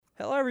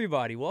Hello,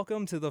 everybody.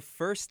 Welcome to the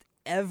first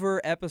ever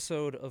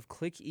episode of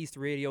Kliq East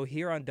Radio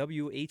here on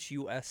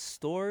WHUS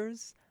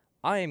Stores.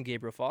 I am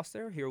Gabriel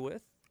Foster, here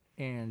with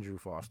Andrew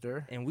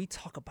Foster. And we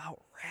talk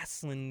about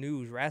wrestling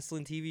news,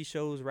 wrestling TV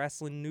shows,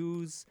 wrestling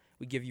news.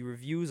 We give you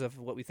reviews of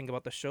what we think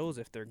about the shows,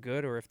 if they're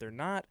good or if they're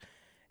not.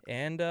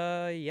 And,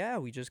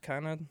 we just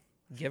kind of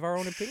give our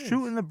own opinions.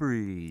 Shooting the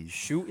breeze.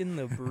 Shooting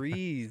the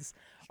breeze.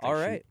 All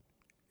right.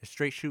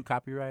 Straight shoot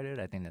copyrighted?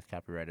 I think that's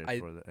copyrighted.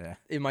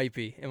 It might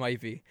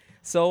be.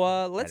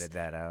 So let's edit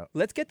that out.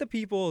 Let's get the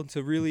people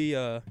to really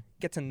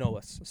get to know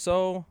us.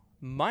 So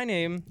my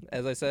name,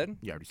 as I said,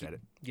 You already said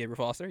it. Gabriel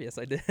Foster. Yes,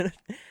 I did.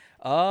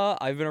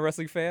 I've been a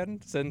wrestling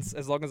fan since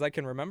as long as I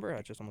can remember.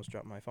 I just almost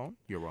dropped my phone.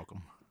 You're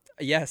welcome.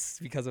 Yes,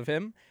 because of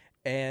him.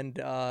 And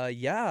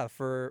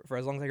for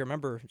as long as I can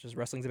remember, just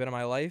wrestling's been in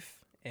my life.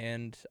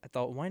 And I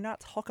thought, why not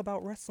talk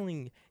about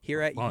wrestling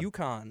here at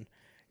UConn?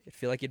 I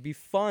feel like it'd be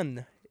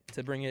fun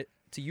to bring it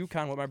to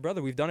UConn with my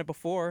brother. We've done it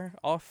before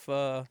off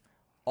of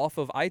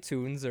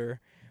iTunes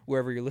or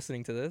wherever you're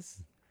listening to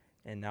this,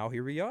 and now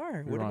here we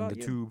are. We were on the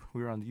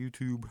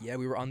YouTube. Yeah,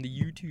 we were on the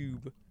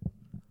YouTube.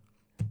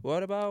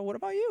 What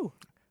about you?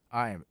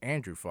 I am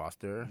Andrew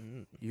Foster,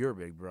 your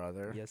big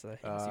brother. Yes, you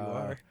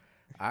are.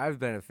 I've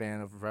been a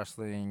fan of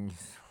wrestling.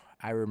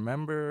 I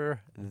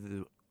remember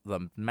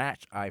the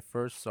match I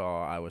first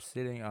saw. I was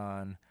sitting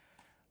on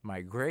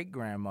my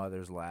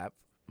great-grandmother's lap.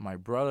 My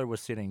brother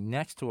was sitting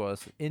next to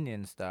us,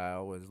 Indian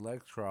style, with his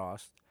legs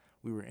crossed.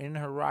 We were in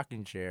her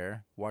rocking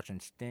chair watching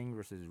Sting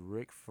versus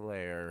Ric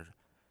Flair.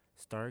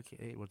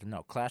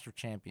 Clash of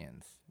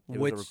Champions. It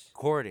was a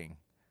recording,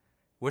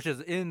 which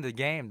is in the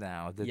game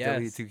now, the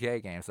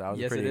W2K game. So I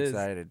was pretty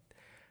excited.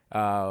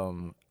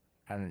 And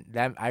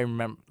that I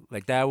remember,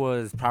 that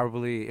was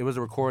probably it was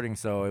a recording,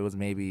 so it was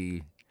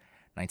maybe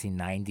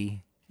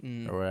 1990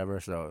 or whatever.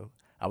 So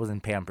I was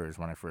in Pampers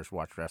when I first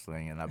watched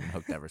wrestling, and I've been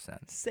hooked ever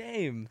since.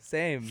 Same.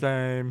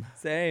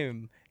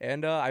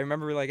 And I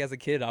remember, as a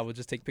kid, I would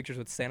just take pictures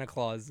with Santa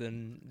Claus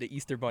and the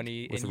Easter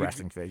Bunny. With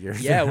wrestling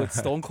figures. Yeah, with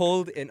Stone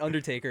Cold and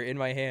Undertaker in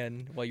my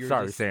hand. While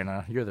Sorry,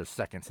 Santa. You're the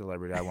second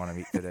celebrity I want to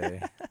meet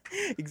today.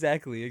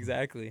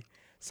 Exactly.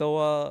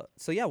 So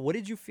what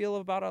did you feel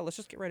about let's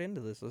just get right into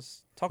this.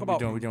 Let's talk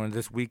about we're doing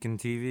This Week in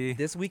TV.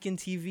 This Week in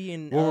TV.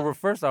 And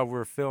first off,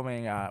 we're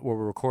filming, we're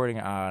recording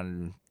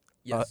on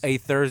a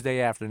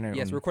Thursday afternoon.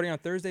 Yes, we're recording on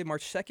Thursday,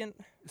 March 2nd.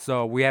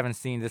 So we haven't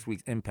seen this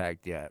week's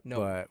Impact yet. No.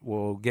 But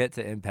we'll get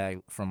to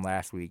Impact from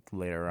last week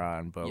later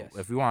on. But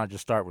if we want to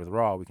just start with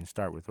Raw, we can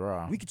start with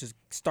Raw. We could just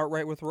start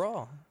right with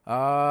Raw.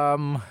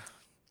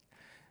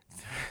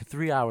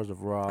 3 hours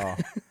of Raw.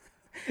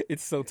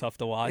 It's so tough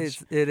to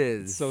watch. It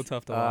is. It's so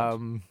tough to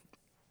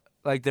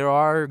watch. There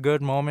are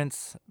good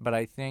moments, but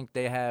I think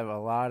they have a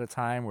lot of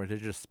time where they're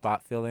just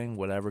spot filling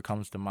whatever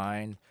comes to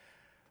mind.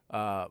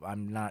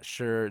 I'm not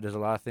sure. There's a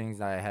lot of things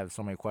I have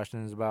so many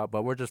questions about,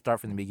 but we'll just start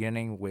from the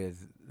beginning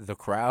with the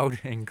crowd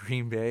in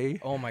Green Bay.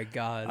 Oh my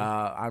God!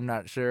 I'm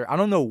not sure. I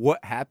don't know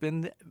what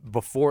happened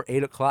before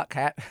 8 o'clock.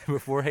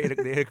 Before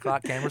the 8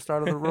 o'clock camera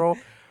started to roll,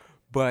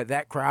 but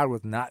that crowd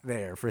was not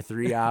there for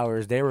 3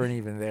 hours. They weren't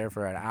even there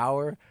for an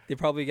hour. They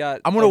probably got.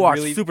 I'm gonna watch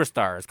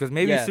Superstars because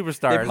maybe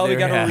Superstars. They probably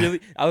got a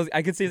really.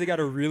 I could say they got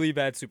a really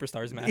bad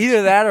Superstars match.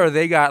 Either that or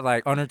they got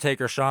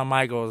Undertaker, Shawn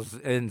Michaels,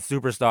 and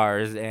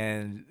Superstars,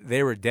 and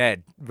they were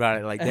dead.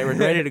 But they were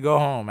ready to go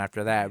home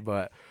after that.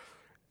 But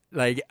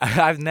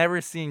I've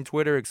never seen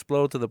Twitter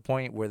explode to the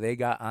point where they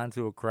got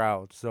onto a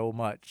crowd so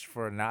much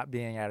for not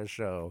being at a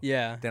show.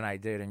 Yeah. Than I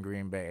did in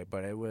Green Bay.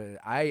 But it was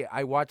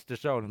I watched the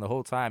show, and the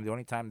whole time, the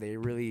only time they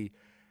really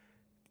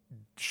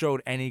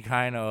showed any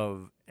kind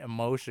of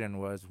emotion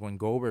was when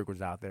Goldberg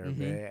was out there a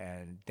bit,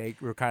 and they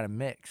were kind of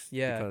mixed.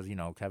 Yeah. Because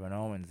Kevin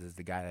Owens is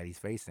the guy that he's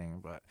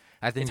facing, but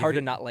I think it's hard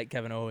to not like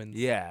Kevin Owens.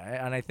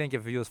 Yeah, and I think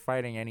if he was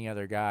fighting any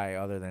other guy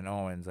other than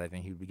Owens, I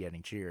think he'd be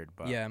getting cheered.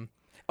 But yeah.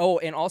 Oh,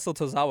 and also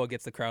Tozawa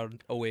gets the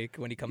crowd awake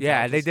when he comes out.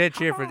 Yeah, they did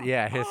cheer for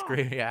his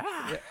scream.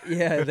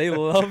 Yeah, they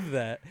love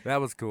that.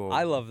 That was cool.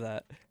 I love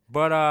that.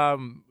 But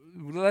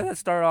let's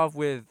start off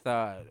with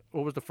what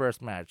was the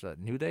first match?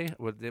 New Day?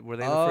 Were they the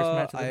first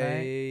match of the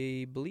night?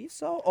 I believe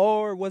so.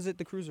 Or was it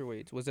the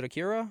Cruiserweights? Was it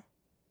Akira?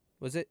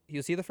 Was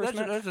he the first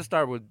match? Let's just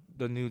start with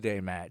the New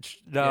Day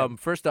match.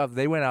 First off,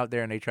 they went out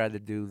there and they tried to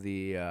do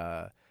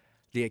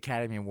the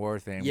Academy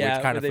Award thing, which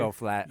kind of fell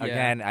flat. Yeah.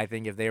 Again, I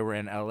think if they were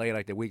in LA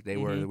like the week they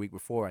were the week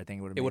before, I think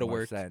it would have made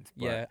more sense.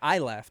 But yeah, I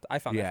laughed. I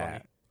found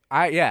that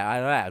funny.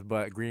 I laughed,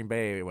 but Green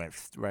Bay went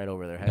right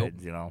over their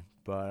heads,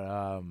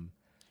 But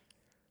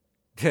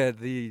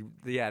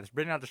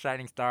bringing out the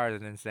Shining Stars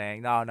and then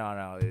saying,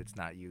 no, it's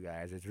not you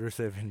guys, it's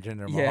Rusev and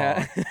Jinder Mahal.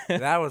 Yeah.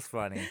 That was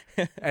funny.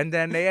 And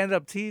then they end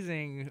up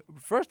teasing.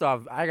 First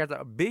off, I got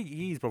the Big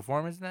E's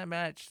performance in that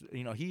match.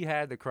 He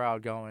had the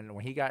crowd going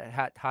when he got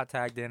hot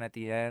tagged in at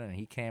the end, and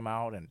he came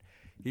out and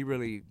he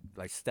really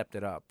stepped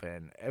it up.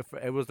 And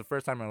it was the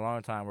first time in a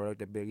long time where I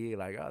looked at Big E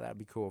that'd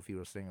be cool if he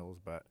was singles,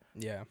 but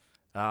yeah.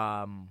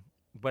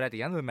 But at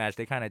the end of the match,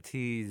 they kind of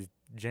teased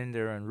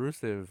Jinder and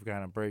Rusev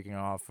kind of breaking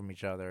off from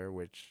each other,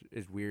 which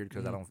is weird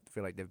because I don't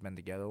feel like they've been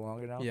together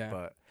long enough. Yeah.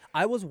 But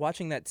I was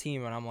watching that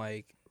team, and I'm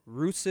like,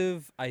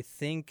 Rusev, I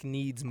think,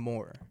 needs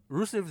more.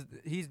 Rusev,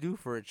 he's due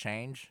for a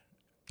change.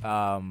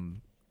 I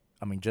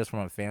mean, just from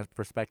a fan's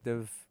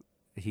perspective,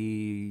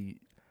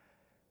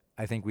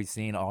 I think we've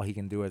seen all he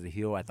can do as a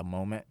heel at the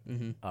moment.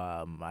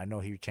 I know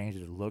he changed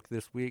his look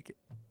this week.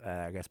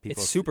 I guess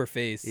people. It's super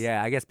face.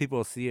 Yeah, I guess people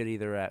will see it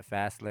either at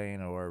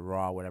Fastlane or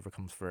Raw, whatever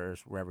comes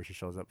first, wherever he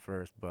shows up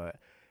first. But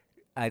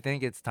I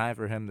think it's time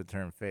for him to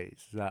turn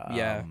face.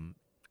 Yeah.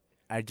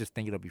 I just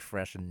think it'll be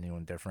fresh and new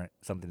and different,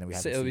 something that we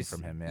haven't seen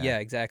from him. Yeah,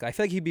 exactly. I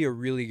feel like he'd be a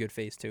really good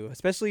face, too,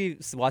 especially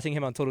watching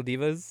him on Total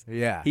Divas.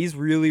 Yeah. He's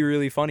really,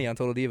 really funny on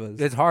Total Divas.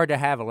 It's hard to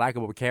have a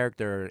likable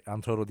character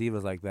on Total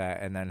Divas like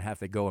that and then have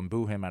to go and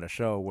boo him at a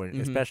show,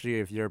 when, especially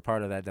if you're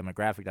part of that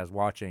demographic that's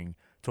watching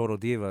Total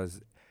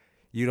Divas.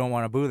 You don't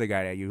want to boo the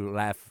guy that you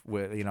laugh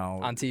with,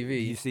 on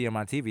TV. You see him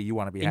on TV, you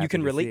want to be happy. And you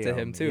can relate to him,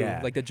 him too,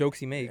 yeah. like the jokes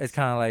he makes. It's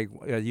kind of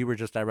like you were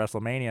just at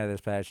WrestleMania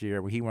this past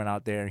year where he went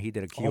out there and he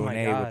did a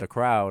Q&A with the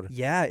crowd.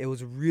 Yeah, it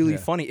was really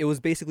funny. It was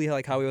basically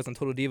like how he was on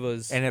Total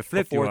Divas. And it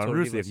flipped you on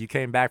Rusev. You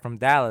came back from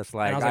Dallas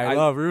I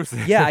love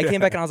Rusev. Yeah, I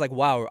came back and I was like,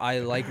 wow,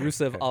 I like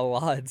Rusev a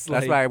lot.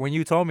 That's why when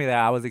you told me that,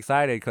 I was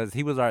excited because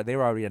they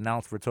were already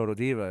announced for Total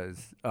Divas,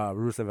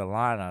 Rusev and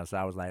Lana. So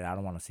I was like, I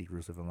don't want to see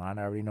Rusev and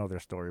Lana. I already know their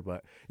story.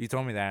 But you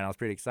told me that and I was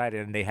pretty excited.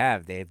 And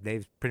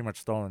they've pretty much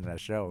stolen that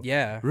show.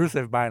 Yeah,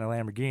 Rusev buying a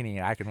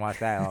Lamborghini, I can watch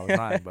that all the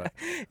time. But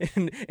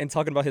and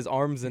talking about his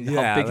arms and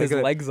how big his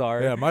legs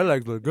are. Yeah, my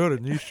legs look good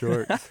in these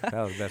shorts. That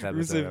was the best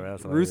episode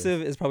ever.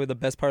 Rusev is probably the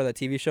best part of that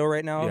TV show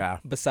right now. Yeah.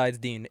 Besides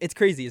Dean, it's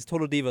crazy. It's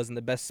Total Divas, and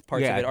the best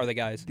parts of it are the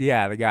guys.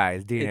 Yeah, the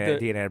guys. Dean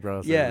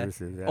Ambrose. Yeah. And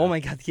Rusev, yeah. Oh my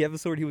God, the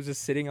episode he was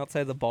just sitting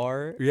outside the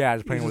bar. Yeah,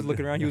 just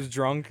looking around. He was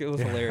drunk. It was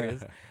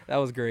hilarious. That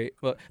was great.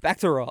 But back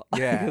to Raw.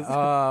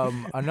 Yeah.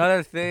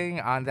 Another thing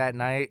on that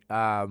night,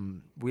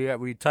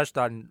 we touched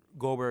on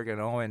Goldberg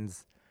and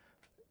Owens.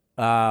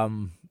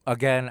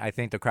 Again, I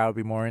think the crowd would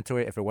be more into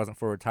it if it wasn't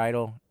for a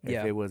title.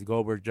 If it was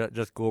Goldberg,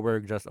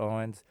 just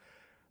Owens.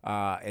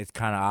 It's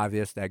kind of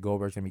obvious that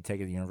Goldberg's going to be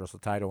taking the Universal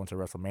title into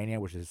WrestleMania,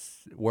 which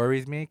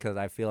worries me because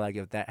I feel like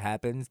if that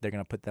happens, they're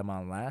going to put them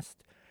on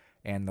last.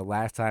 And the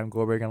last time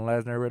Goldberg and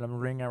Lesnar were in the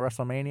ring at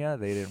WrestleMania,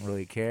 they didn't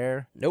really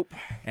care. Nope.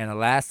 And the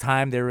last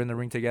time they were in the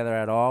ring together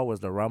at all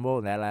was the Rumble,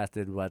 and that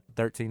lasted,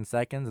 13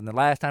 seconds. And the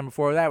last time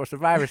before that was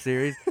Survivor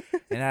Series,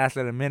 and that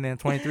lasted a minute and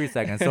 23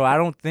 seconds. So I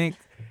don't think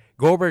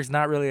Goldberg's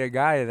not really a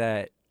guy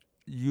that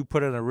you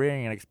put in the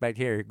ring and expect,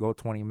 here, go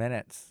 20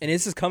 minutes. And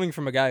this is coming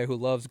from a guy who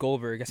loves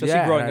Goldberg,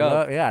 especially growing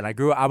up. And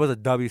I was a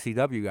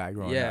WCW guy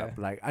growing up.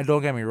 Like,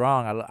 don't get me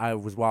wrong, I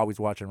was always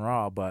watching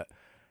Raw, but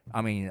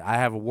I mean, I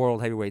have a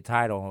world heavyweight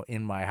title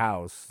in my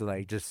house,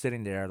 like just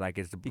sitting there, like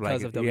it's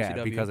because of WCW.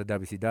 Yeah, because of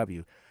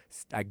WCW.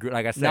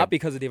 Like I said, not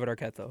because of David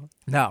Arquette though.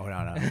 No.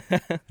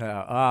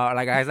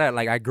 Like I said,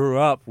 like I grew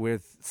up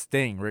with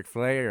Sting, Ric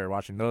Flair,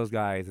 watching those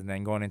guys, and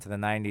then going into the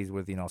 '90s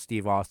with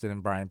Steve Austin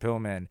and Brian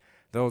Pillman.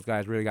 Those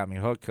guys really got me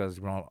hooked because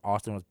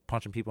Austin was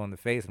punching people in the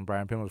face and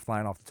Brian Pillman was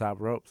flying off the top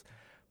ropes.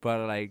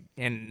 But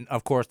and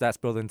of course that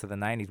spilled into the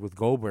 '90s with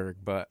Goldberg,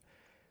 but.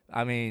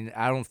 I mean,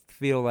 I don't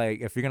feel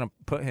like if you're going to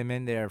put him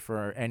in there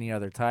for any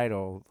other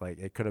title, like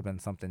it could have been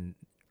something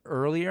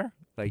earlier.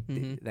 Like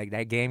like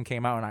that game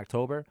came out in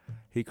October.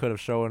 He could have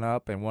shown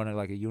up and won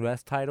like a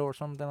U.S. title or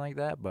something like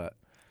that. But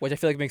which I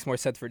feel like makes more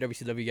sense for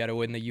WCW. You got to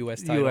win the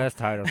U.S. title. U.S.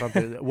 title.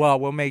 Something. Well,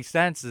 what makes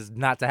sense is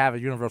not to have a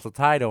Universal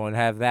title and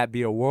have that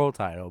be a world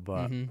title.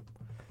 But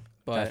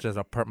that's just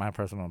my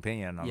personal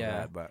opinion on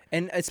that. But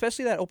and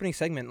especially that opening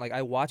segment, like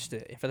I watched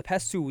it. For the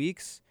past 2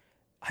 weeks,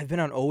 I've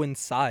been on Owen's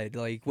side.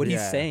 Like, what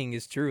he's saying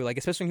is true. Like,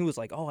 especially when he was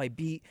like, oh, I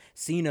beat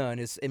Cena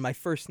in my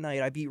first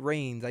night. I beat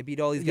Reigns. I beat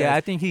all these guys. Yeah, I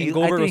think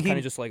Goldberg was kind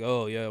of just like,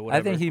 oh, yeah, whatever.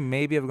 I think he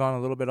maybe have gone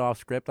a little bit off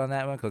script on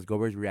that one because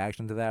Goldberg's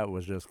reaction to that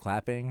was just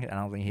clapping. I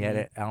don't think he had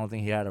it. I don't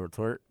think he had a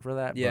retort for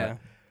that. Yeah. But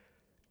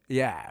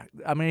yeah.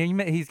 I mean,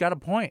 he's got a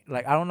point.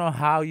 Like, I don't know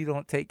how you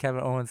don't take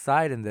Kevin Owens'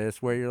 side in this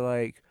where you're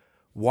like,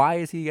 why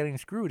is he getting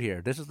screwed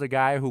here? This is the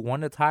guy who won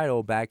the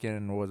title back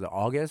in,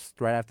 August,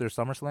 right after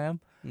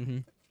SummerSlam? Mm-hmm.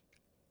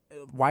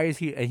 Why is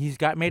he's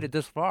made it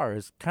this far?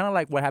 It's kind of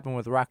like what happened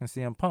with Rock and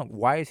CM Punk.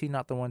 Why is he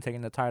not the one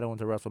taking the title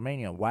into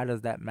WrestleMania? Why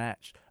does that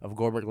match of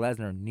Goldberg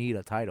Lesnar need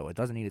a title? It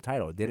doesn't need a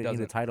title. It didn't need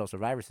a title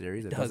Survivor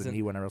Series. It doesn't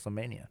need one at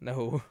WrestleMania.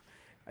 No.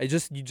 You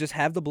just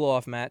have the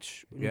blow-off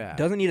match. Yeah. It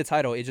doesn't need a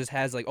title. It just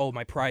has like, oh,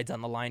 my pride's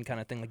on the line kind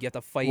of thing. Like you have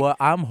to fight. What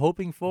I'm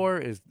hoping for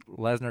is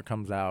Lesnar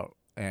comes out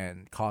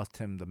and cost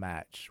him the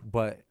match.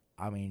 But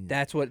I mean,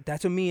 that's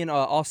what me and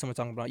Austin were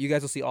talking about. You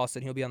guys will see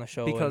Austin; he'll be on the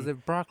show. Because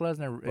if Brock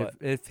Lesnar,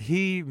 if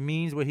he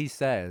means what he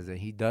says and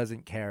he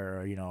doesn't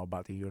care,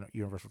 about the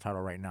Universal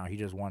title right now, he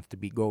just wants to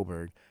beat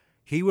Goldberg.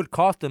 He would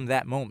cost him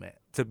that moment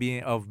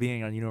being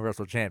a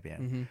Universal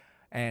champion.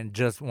 and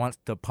just wants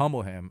to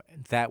pummel him.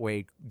 That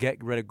way,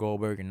 get rid of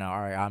Goldberg, and now,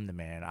 all right, I'm the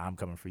man. I'm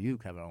coming for you,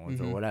 Kevin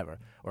Owens, or whatever.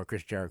 Or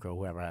Chris Jericho,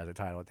 whoever has a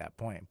title at that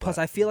point. Plus,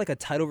 I feel like a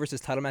title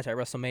versus title match at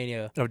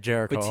WrestleMania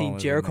between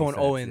Jericho and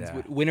Owens,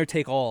 winner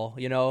take all,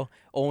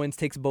 Owens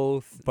takes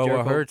both. But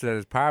Jericho. what hurts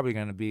is probably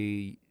going to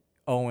be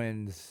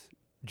Owens,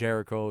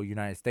 Jericho,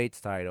 United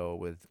States title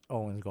with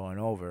Owens going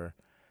over.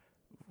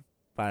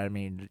 But I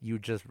mean, you were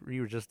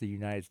just the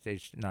United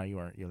States. No, you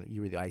weren't.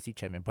 You were the IC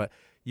champion, but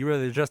you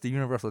were just the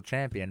Universal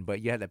champion.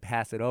 But you had to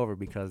pass it over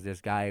because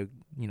this guy,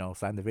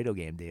 signed the video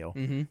game deal.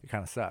 Mm-hmm. It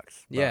kind of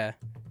sucks. But yeah.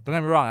 Don't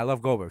get me wrong. I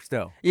love Goldberg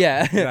still.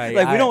 Yeah.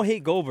 We don't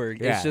hate Goldberg.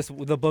 Yeah. It's just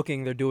the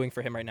booking they're doing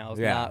for him right now.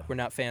 We're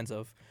not fans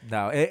of.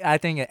 No, I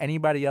think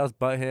anybody else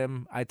but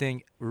him. I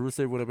think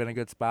Rusev would have been a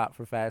good spot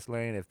for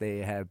Fastlane if they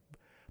had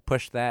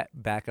pushed that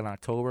back in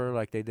October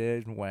like they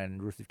did when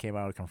Rusev came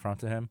out and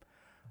confronted him.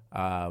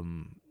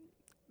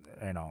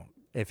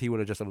 If he would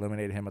have just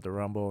eliminated him at the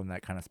Rumble and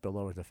that kind of spilled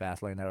over to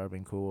Fastlane, that would have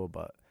been cool.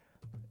 But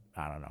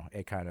I don't know.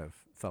 It kind of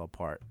fell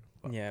apart.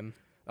 But, yeah.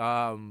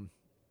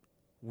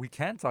 We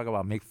can talk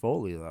about Mick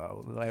Foley,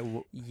 though.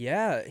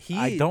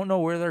 I don't know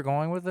where they're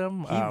going with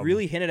him. He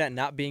really hinted at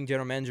not being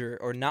general manager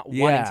or not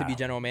wanting to be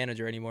general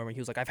manager anymore. When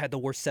he was like, "I've had the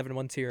worst 7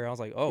 months here." I was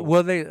like, "Oh."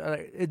 Well,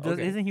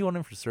 isn't he going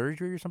in for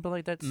surgery or something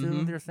like that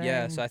soon? They're saying.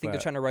 Yeah, so I think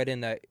they're trying to write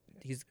in that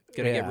he's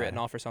gonna get written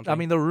off or something. I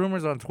mean, the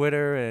rumors on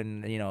Twitter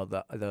and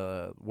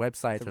the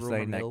websites are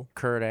saying that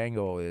Kurt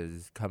Angle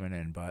is coming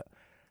in, but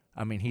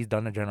I mean, he's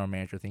done the general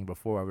manager thing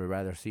before. I would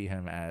rather see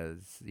him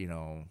as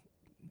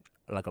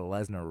like a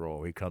Lesnar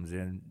role. He comes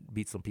in,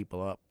 beats some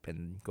people up,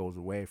 and goes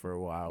away for a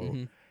while.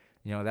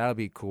 Mm-hmm. That'll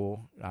be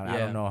cool. I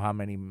don't know how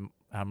many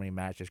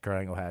matches Kurt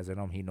Angle has in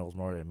him. He knows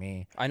more than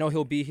me. I know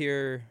he'll be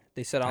here.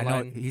 They said online.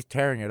 I know he's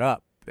tearing it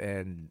up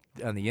and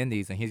on the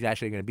Indies, and he's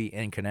actually going to be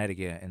in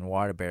Connecticut in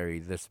Waterbury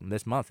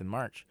this month in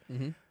March.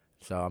 Mm-hmm.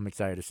 So I'm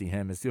excited to see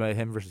him. It's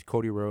him versus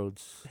Cody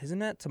Rhodes. Isn't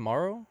that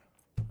tomorrow?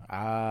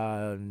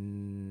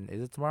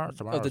 Is it tomorrow?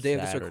 Tomorrow's the day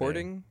Saturday. of this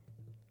recording?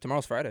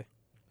 Tomorrow's Friday.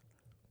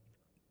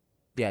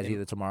 Yeah, it's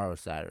either tomorrow or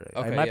Saturday.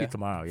 Okay, it might be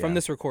tomorrow, yeah. From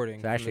this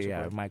recording. So actually,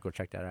 I might go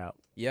check that out.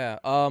 Yeah.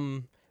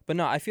 But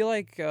no, I feel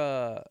like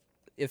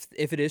if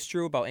it is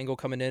true about Angle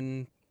coming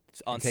in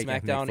on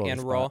SmackDown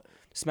and Raw,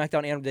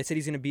 they said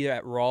he's going to be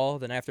at Raw,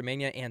 then after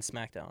Mania, and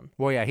SmackDown.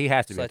 Well, yeah, he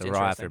has to be at the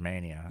Raw after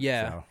Mania.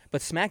 Yeah, so.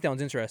 But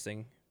SmackDown's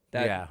interesting.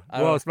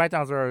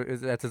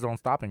 SmackDown's that's his own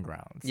stopping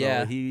ground.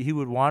 So he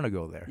would want to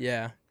go there.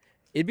 Yeah.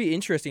 It'd be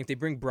interesting if they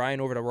bring Bryan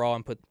over to Raw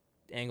and put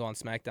Angle on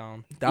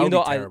SmackDown.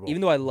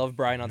 Even though I love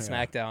Bryan on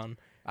SmackDown.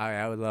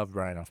 I would love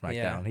Bryan on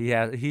SmackDown.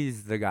 Yeah.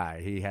 He's the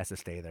guy. He has to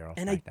stay there on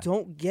SmackDown. And I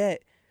don't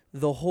get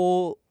the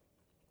whole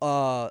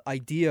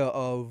idea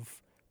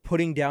of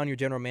putting down your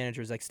general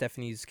managers like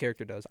Stephanie's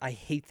character does. I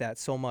hate that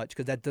so much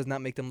because that does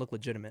not make them look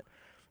legitimate.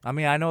 I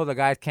mean, I know the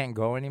guys can't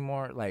go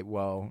anymore.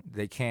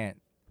 They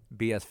can't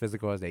be as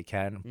physical as they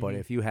can. Mm-hmm. But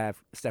if you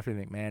have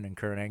Stephanie McMahon and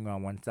Kurt Angle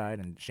on one side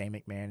and Shane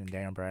McMahon and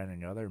Daniel Bryan on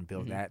the other and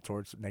build that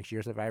towards next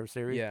year's Survivor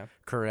Series,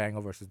 Kurt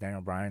Angle versus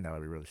Daniel Bryan, that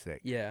would be really sick.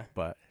 Yeah.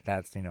 But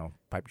that's,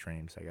 pipe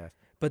dreams, I guess.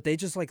 But they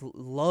just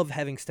love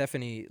having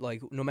Stephanie,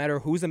 no matter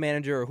who's the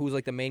manager or who's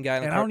the main guy.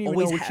 And I don't even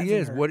know what she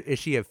is. What is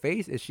she, a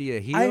face? Is she a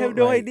heel? I have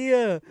no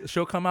idea.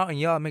 She'll come out and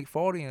yell at Mick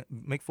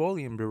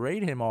Foley and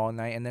berate him all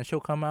night, and then she'll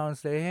come out and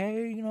say,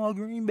 "Hey,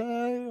 Green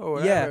Bay," or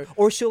whatever. Yeah,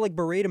 or she'll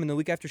berate him, and the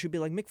week after she'll be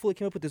like, "Mick Foley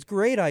came up with this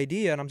great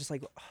idea," and I'm just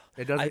like,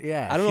 it doesn't.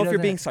 I don't know if you're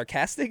being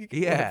sarcastic.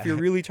 Yeah, if you're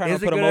really trying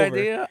to put him over. Is it a good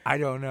idea? I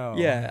don't know.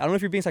 Yeah, I don't know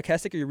if you're being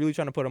sarcastic or you're really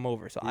trying to put him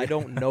over. So I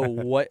don't know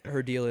what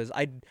her deal is.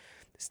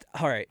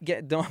 All right,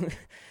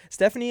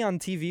 Stephanie on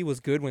TV was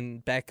good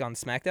back on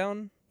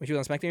SmackDown when she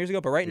was on SmackDown years ago,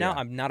 but right now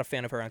I'm not a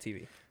fan of her on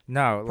TV.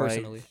 No,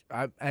 personally,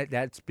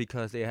 that's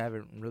because they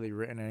haven't really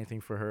written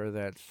anything for her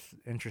that's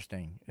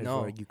interesting.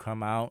 It's you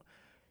come out,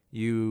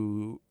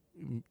 you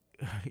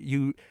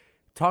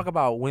talk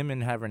about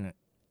women having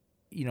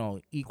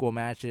equal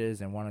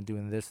matches and want to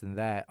do this and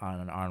that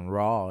on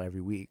Raw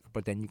every week,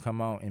 but then you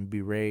come out and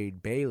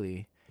berate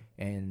Bayley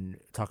and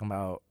talking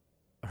about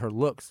her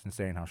looks and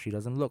saying how she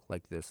doesn't look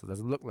like this,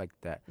 doesn't look like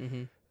that.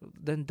 Mm-hmm.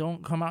 Then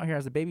don't come out here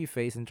as a baby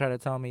face and try to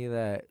tell me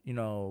that,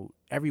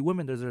 every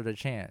woman deserves a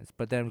chance.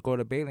 But then go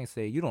to Bayley and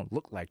say, you don't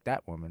look like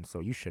that woman, so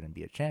you shouldn't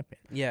be a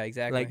champion. Yeah,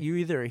 exactly. You're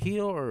either a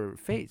heel or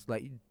face.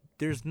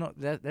 There's no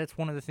that's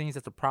one of the things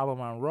that's a problem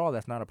on Raw.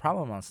 That's not a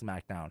problem on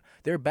SmackDown.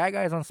 Their bad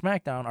guys on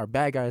SmackDown are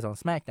bad guys on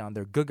SmackDown.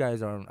 Their good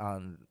guys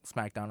on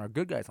SmackDown are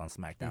good guys on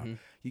SmackDown.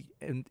 Mm-hmm.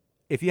 And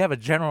if you have a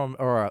general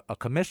or a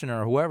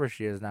commissioner or whoever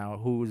she is now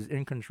who's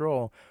in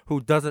control,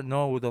 who doesn't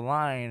know the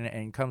line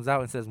and comes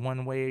out and says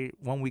one week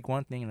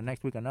one thing and the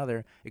next week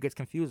another, it gets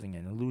confusing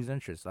and lose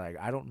interest.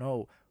 I don't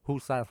know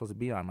whose side I'm supposed to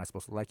be on. Am I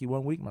supposed to like you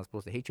one week? Am I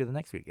supposed to hate you the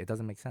next week? It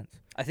doesn't make sense.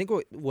 I think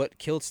what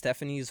killed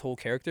Stephanie's whole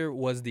character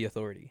was the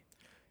authority.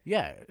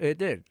 Yeah, it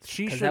did.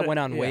 That went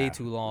on way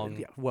too long.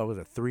 Yeah. What was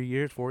it, 3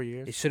 years, 4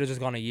 years? It should have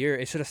just gone a year.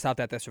 It should have stopped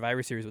at that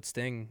Survivor Series with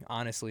Sting,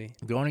 honestly.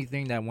 The only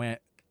thing that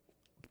went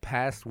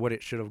past what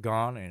it should have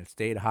gone and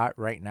stayed hot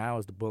right now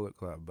is the Bullet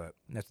Club, but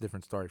that's a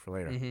different story for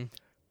later. Mm-hmm.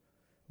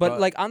 But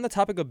like on the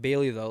topic of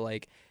Bayley though,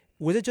 like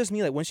was it just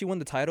me? Like when she won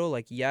the title,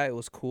 like yeah, it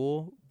was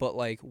cool. But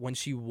like when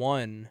she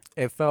won,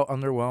 it felt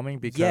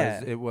underwhelming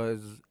because it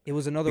was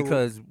another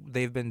because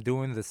they've been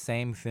doing the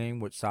same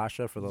thing with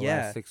Sasha for the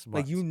last 6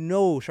 months.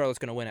 Like Charlotte's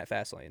gonna win at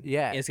Fastlane.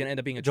 Yeah, and it's gonna end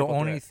up being a triple The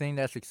only threat. thing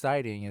that's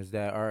exciting is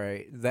that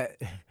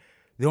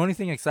the only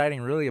thing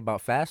exciting really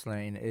about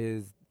Fastlane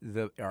is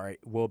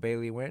will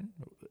Bayley win?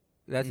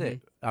 That's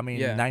it. I mean,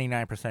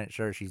 99%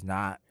 sure she's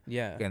not.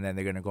 Yeah. And then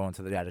they're going to go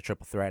into the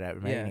triple threat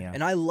at Mania.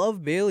 And I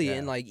love Bayley.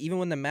 And, like, even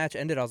when the match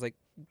ended, I was like,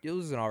 it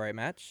was an all right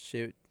match.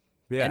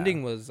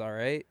 Ending was all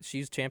right.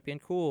 She's champion.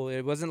 Cool.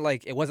 It wasn't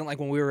like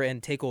when we were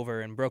in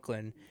TakeOver in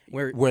Brooklyn.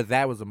 Where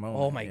that was a moment.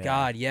 Oh, my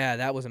God. Yeah,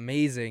 that was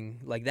amazing.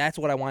 Like, that's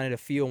what I wanted to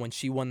feel when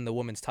she won the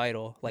women's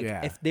title. Like,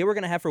 if they were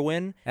going to have her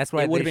win, that's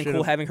why it would have been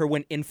cool having her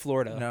win in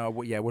Florida. No,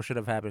 what should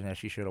have happened is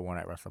she should have won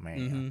at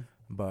WrestleMania.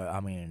 But, I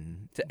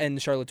mean... to end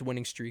Charlotte's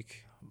winning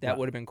streak. That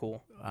would have been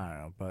cool. I don't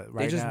know, but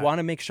they just want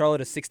to make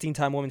Charlotte a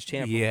 16-time women's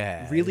champ.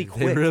 Yeah. Really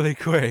quick. Really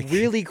quick.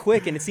 Really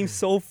quick, and it seems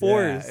so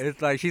forced. Yeah,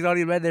 it's like she's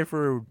only been there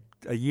for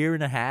a year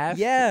and a half.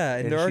 Yeah.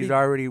 And she's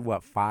already,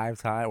 5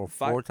 times or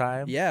 4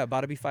 times? Yeah,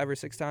 about to be 5 or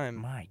 6 times.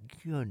 My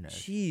goodness.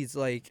 Jeez,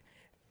 like,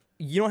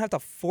 you don't have to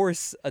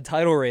force a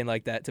title reign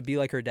like that to be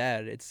like her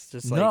dad. It's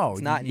just like,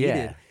 it's not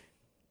needed.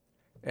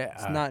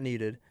 It's not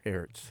needed. It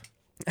hurts.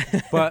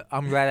 But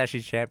I'm glad that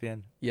she's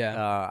champion.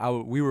 Yeah.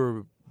 We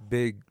were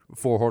big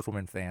 4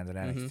 Horsewomen fans in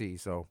NXT,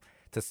 so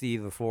to see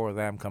the 4 of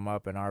them come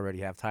up and already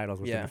have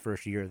titles within the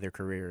first year of their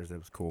careers, it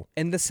was cool.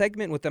 And the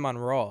segment with them on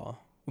Raw,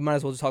 we might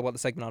as well just talk about the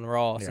segment on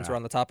Raw since we're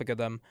on the topic of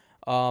them.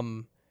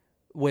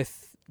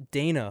 With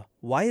Dana.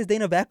 Why is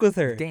Dana back with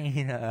her?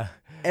 Dana.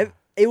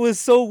 It was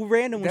so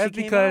random when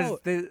she came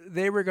out. That's because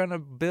they were going to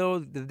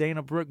build the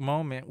Dana Brooke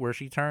moment where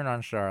she turned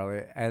on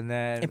Charlotte.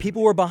 And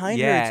people were behind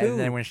her, too. And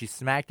then when she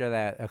smacked her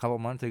that a couple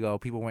months ago,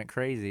 people went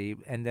crazy.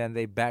 And then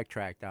they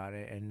backtracked on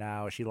it. And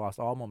now she lost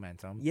all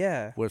momentum.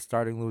 Yeah. Was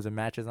starting losing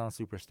matches on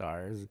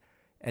Superstars.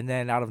 And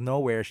then out of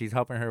nowhere, she's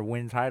helping her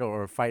win title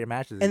or fight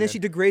matches. And then she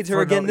degrades her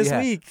again this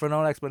week. For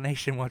no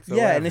explanation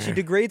whatsoever. Yeah, and then she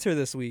degrades her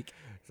this week.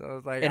 So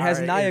it's like, it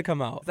has Nia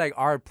come out. It's like,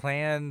 are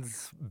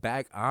plans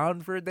back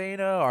on for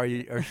Dana?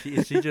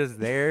 Is she just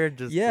there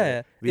just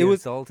to be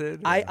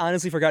insulted? I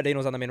honestly forgot Dana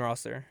was on the main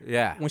roster.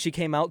 Yeah. When she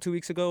came out 2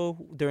 weeks ago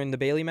during the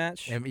Bayley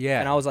match. And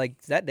I was like,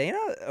 is that Dana?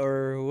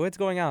 Or what's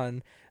going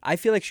on? I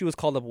feel like she was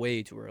called up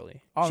way too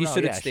early. Oh, she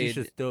should have stayed. She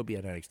should still be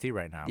at NXT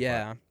right now.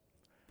 Yeah.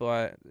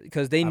 But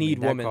because they need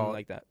women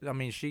like that. I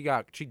mean, she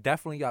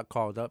definitely got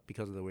called up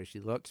because of the way she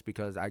looks,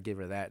 because I give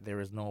her that. There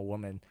is no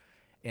woman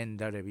in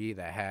WWE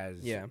that has...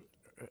 Yeah.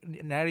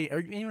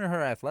 Even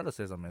her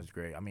athleticism is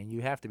great. I mean,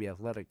 you have to be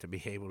athletic to be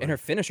able to. And her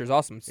finisher is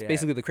awesome. It's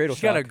basically the cradle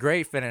She's shot. got a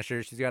great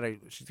finisher. She's got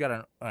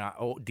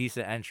a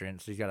decent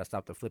entrance. She's got to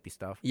stop the flippy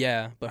stuff.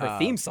 Yeah, but her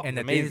theme song and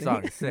is the amazing. theme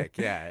song is sick.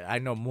 Yeah, I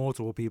know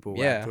multiple people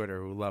on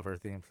Twitter who love her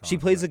theme song. She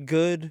plays a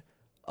good,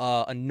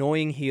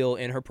 annoying heel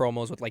in her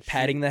promos with like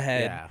patting the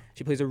head. Yeah.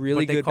 She plays a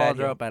really good. But they called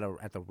her up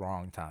at the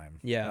wrong time.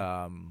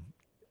 Yeah.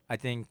 I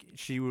think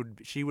she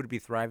would be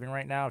thriving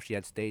right now if she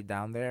had stayed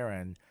down there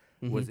and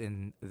was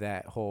in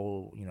that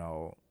whole,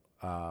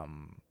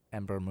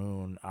 Ember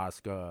Moon,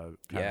 Asuka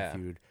kind of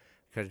feud.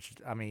 Because,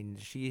 I mean,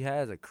 she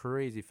has a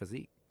crazy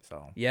physique.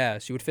 So yeah,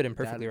 she would fit in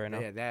perfectly right now.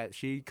 Yeah,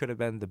 she could have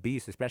been the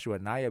beast, especially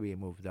with Nia being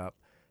moved up.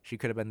 She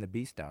could have been the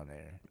beast down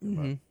there.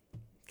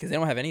 Because they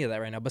don't have any of that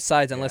right now.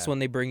 Besides, unless when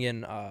they bring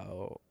in,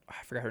 I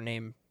forgot her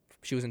name.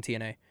 She was in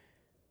TNA.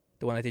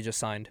 The one that they just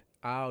signed.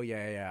 Oh,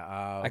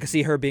 yeah. I could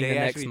see her being the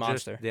next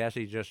monster. They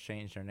actually just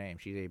changed her name.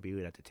 She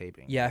debuted at the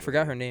taping. Yeah, I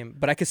forgot her name.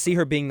 But I could see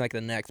her being like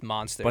the next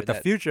monster. But the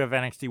future of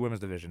NXT Women's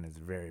Division is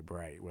very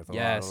bright. With a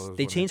lot of those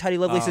they changed Heidi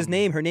Lovelace's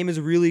name. Her name is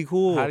really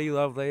cool. Heidi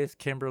Lovelace,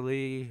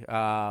 Kimberly.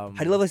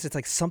 Heidi Lovelace, it's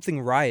like something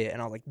Riot. And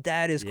I was like,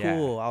 that is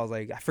cool. I was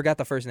like, I forgot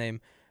the first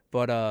name.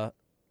 But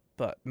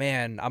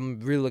man, I'm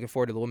really looking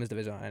forward to the Women's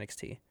Division on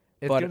NXT.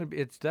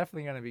 It's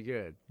definitely going to be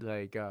good.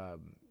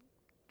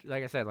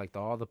 Like I said, like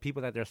all the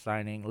people that they're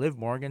signing, Liv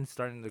Morgan's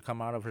starting to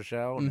come out of her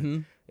shell.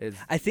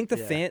 I think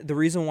the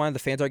reason why the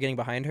fans are getting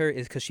behind her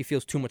is because she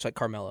feels too much like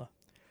Carmella.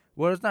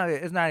 Well, it's not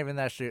even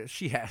that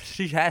she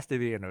has to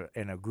be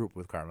in a group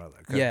with Carmella.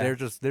 Yeah, they're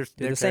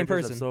the same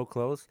person. Are so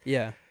close.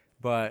 Yeah,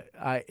 but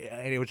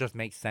it would just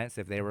make sense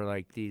if they were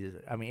like these.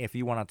 I mean, if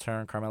you want to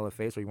turn Carmella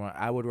face,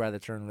 I would rather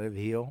turn Liv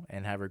heel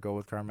and have her go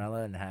with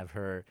Carmella and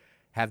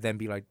have them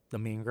be like the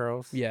Mean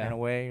Girls. In a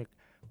way.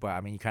 But I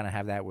mean, you kind of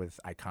have that with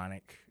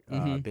iconic.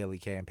 Billy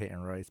Kay and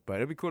Peyton Royce, but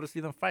it'd be cool to see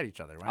them fight each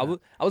other.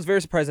 I was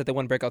very surprised that they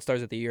won Breakout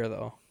Stars of the Year,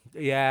 though.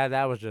 Yeah,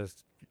 that was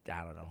just,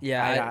 I don't know.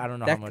 Yeah, I don't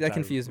know how much that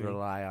confused me.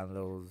 Rely on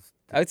those.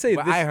 I would say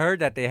I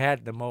heard that they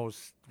had the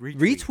most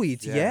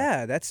retweets.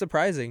 Yeah, that's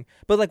surprising.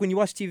 But like when you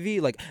watch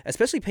TV, like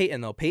especially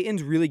Peyton though,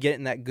 Peyton's really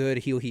getting that good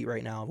heel heat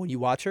right now. When you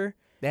watch her.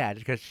 Yeah,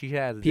 because she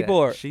has.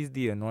 She's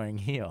the annoying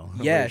heel.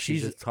 Yeah,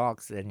 she just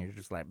talks and you're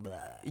just like, blah.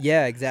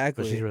 Yeah,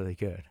 exactly. But she's really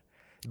good.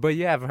 But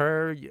yeah, for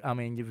her, I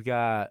mean, you've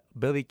got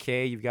Billie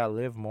Kay, you've got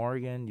Liv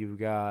Morgan, you've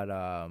got,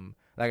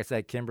 like I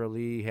said,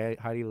 Kimberly,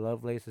 Heidi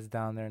Lovelace is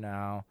down there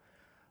now.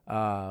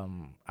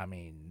 I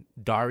mean,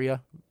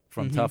 Daria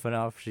from Tough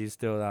Enough, she's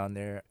still down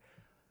there.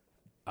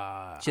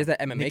 She has that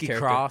MMA Nikki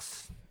character.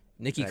 Cross.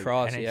 Nikki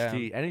Cross,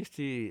 NXT,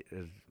 NXT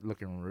is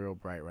looking real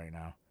bright right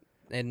now.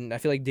 And I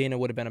feel like Dana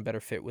would have been a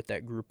better fit with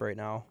that group right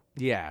now.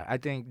 Yeah, I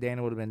think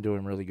Dana would have been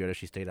doing really good if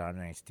she stayed on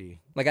NXT.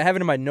 Like, I have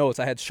it in my notes.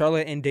 I had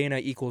Charlotte and Dana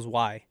equals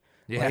Y.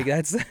 Yeah. Like,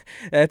 that's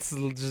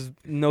just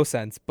no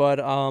sense. But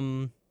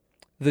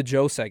the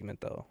Joe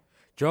segment, though.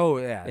 Joe,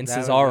 yeah. And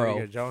Cesaro.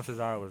 Really Joe and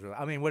Cesaro was really,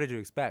 I mean, what did you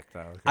expect,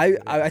 though? I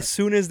as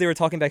soon as they were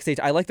talking backstage,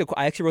 I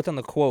actually wrote down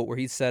the quote where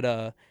he said,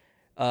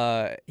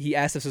 he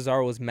asked if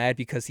Cesaro was mad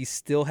because he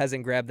still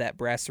hasn't grabbed that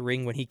brass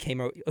ring when he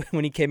came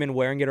in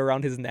wearing it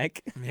around his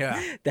neck.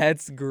 Yeah.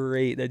 That's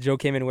great that Joe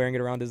came in wearing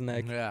it around his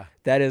neck. Yeah.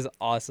 That is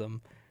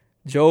awesome.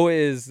 Joe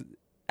is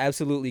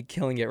absolutely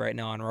killing it right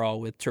now on Raw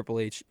with Triple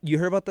H. You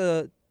heard about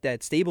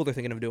that stable they're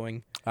thinking of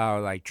doing? Oh,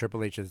 like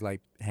Triple H is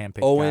like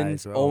handpicked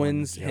Owens, guys.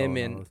 Owens, Joe, him,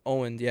 and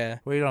Owens, yeah.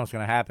 Well, you know what's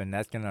gonna happen?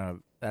 That's gonna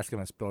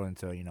spill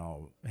into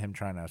him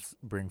trying to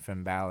bring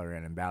Finn Balor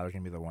in, and Balor's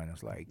gonna be the one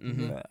that's like,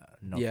 no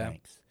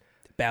thanks.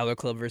 Balor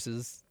Club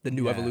versus the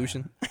New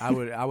Evolution. I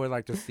would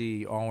like to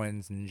see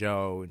Owens and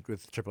Joe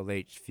with Triple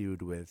H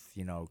feud with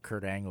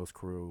Kurt Angle's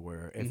crew,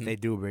 where if they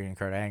do bring in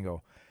Kurt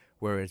Angle,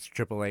 where it's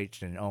Triple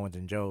H and Owens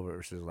and Joe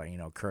versus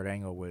Kurt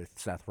Angle with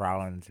Seth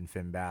Rollins and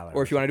Finn Balor.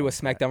 Or if you want to do a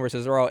SmackDown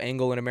versus Raw,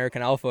 Angle and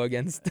American Alpha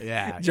against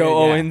Joe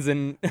Owens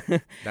and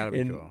that'll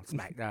be cool.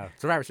 SmackDown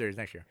Survivor Series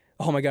next year.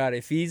 Oh my God!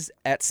 If he's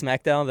at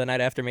SmackDown the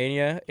night after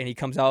Mania and he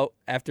comes out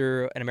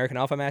after an American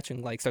Alpha match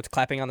and starts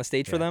clapping on the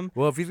stage for them,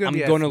 well, if he's I'm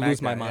going to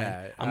lose my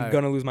mind. I'm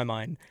going to lose my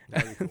mind.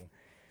 That'd be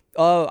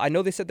cool. I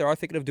know they said they are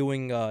thinking of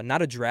doing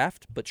not a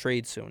draft but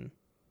trade soon.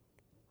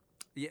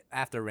 Yeah,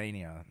 after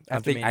Mania. I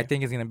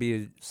think it's gonna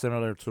be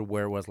similar to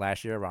where it was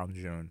last year around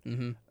June.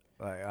 Mm-hmm.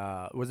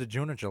 Like, was it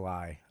June or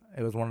July?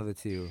 It was one of the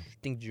two. I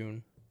think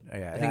June.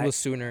 Yeah, I think it was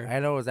sooner. I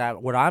know it was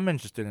that. What I'm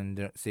interested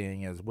in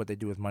seeing is what they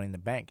do with Money in the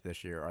Bank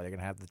this year. Are they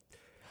gonna have the?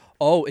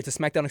 Oh, it's a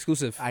SmackDown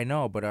exclusive. I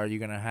know, but are you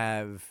gonna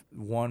have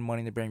one Money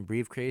in the Bank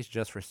briefcase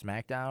just for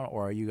SmackDown,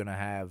 or are you gonna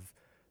have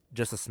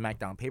just a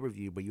SmackDown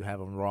pay-per-view, but you have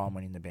a Raw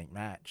Money in the Bank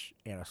match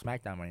and a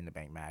SmackDown Money in the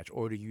Bank match,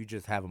 or do you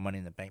just have a Money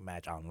in the Bank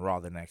match on Raw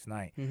the next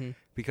night? Mm-hmm.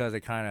 Because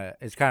it's kind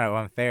of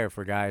unfair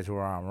for guys who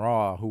are on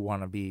Raw who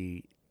want to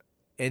be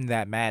in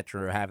that match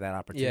or have that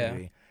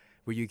opportunity,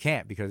 where you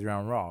can't because you're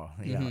on Raw.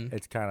 You know,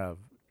 it's kind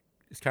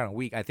of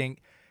weak. I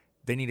think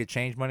they need to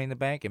change Money in the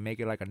Bank and make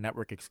it like a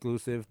network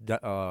exclusive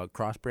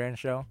cross-brand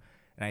show,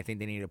 and I think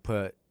they need to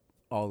put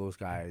all those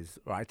guys,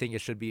 or I think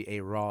it should be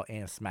a Raw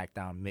and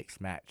SmackDown mixed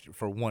match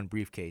for one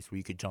briefcase where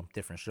you could jump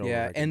different shows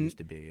like it used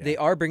to be. Yeah. They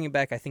are bringing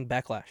back, I think,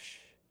 Backlash.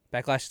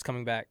 Backlash is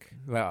coming back.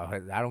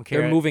 Well, I don't care.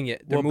 They're moving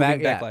it. They're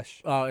moving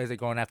Backlash. Oh, is it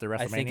going after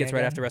WrestleMania? I think it's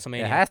right after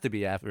WrestleMania. It has to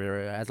be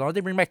after, as long as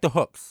they bring back the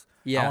hooks.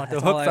 Yeah, I want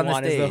the hooks on the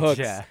stage. The hooks.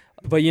 Yeah.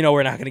 But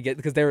we're not gonna get,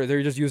 because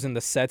they're just using the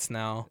sets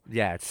now.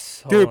 Yeah, it's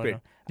stupid.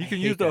 You can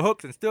use the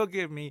hooks and still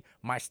give me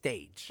my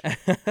stage.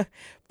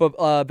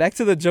 But back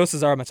to the Joe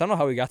Cesaro match. I don't know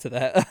how we got to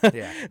that.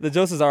 Yeah. The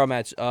Joe Cesaro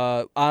match.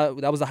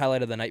 That was the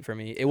highlight of the night for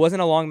me. It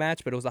wasn't a long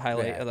match, but it was the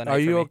highlight of the night. Are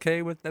you for me.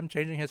 okay with them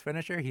changing his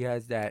finisher? He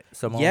has that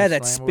Samoan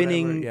that slam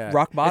spinning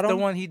rock bottom. It's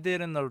the one he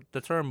did in the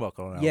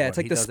turnbuckle. Yeah, it's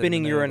like the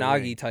spinning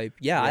Uranagi type.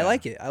 Yeah, I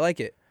like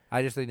it.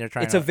 I just think they're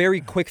trying. It's a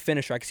very quick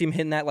finisher. I can see him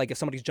hitting that like if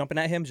somebody's jumping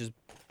at him, just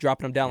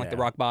dropping him down like the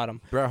rock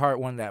bottom. Bret Hart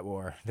won that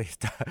war. They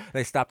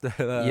stopped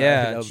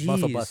the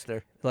muscle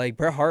buster. Like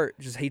Bret Hart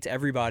just hates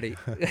everybody.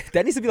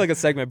 That needs to be like a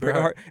segment. Bret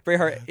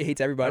Hart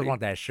hates everybody. I want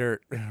that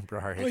shirt.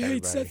 Bret Hart hates everybody. I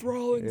hate Seth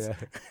Rollins.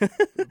 Yeah.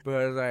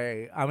 But it's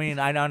like, I mean,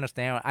 I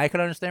understand. I could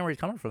understand where he's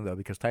coming from though,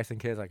 because Tyson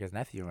Kidd's like his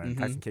nephew, and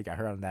Tyson Kidd got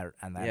hurt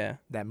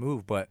on that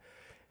move, but.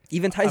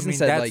 Even Tyson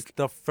said, that's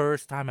the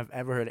first time I've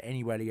ever heard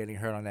anybody getting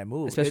hurt on that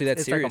move. Especially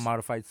it's serious. like a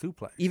modified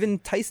suplex. Even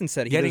Tyson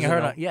said getting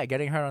hurt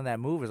on that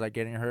move is like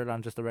getting hurt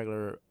on just a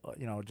regular,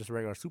 just a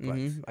regular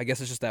suplex. Mm-hmm. I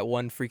guess it's just that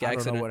one freak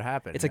accident. I don't know what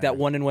happened. It's like that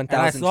 1 in 1,000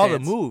 And I saw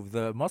chance. the move,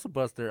 the muscle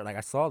buster. Like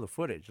I saw the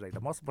footage. Like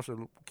the muscle buster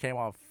came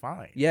off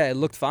fine. Yeah, it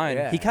looked fine.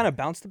 Yeah. He kind of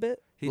bounced a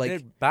bit. He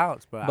did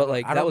bounce, but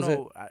I don't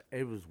know.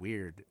 It was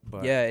weird.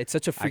 But yeah, it's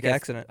such a freak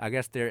accident. I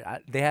guess they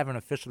haven't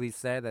officially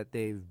said that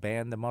they've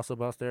banned the muscle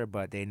buster,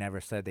 but they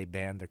never said they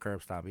banned the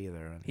curb stomp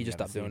either. He just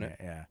stopped doing it.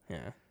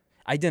 Yeah.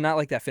 I did not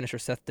like that finisher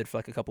Seth did for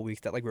like a couple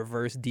weeks. That like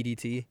reverse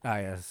DDT. Oh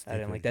yes, I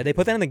didn't like that. They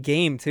put that in the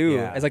game too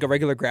as like a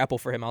regular grapple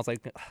for him. I was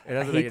like,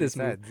 I hate this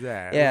move.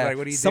 Yeah. Like,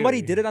 what are you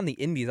Somebody doing? did it on the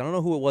Indies. I don't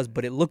know who it was,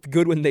 but it looked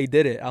good when they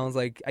did it. I was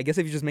like, I guess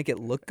if you just make it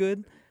look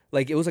good.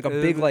 Like, it was like a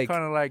big, like...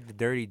 kind of like the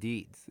dirty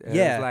deeds. It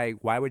was like,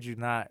 why would you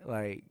not,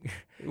 like...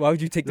 Why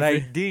would you take the...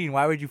 Like, Dean,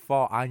 why would you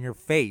fall on your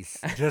face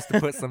just to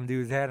put some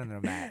dude's head in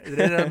the mat? It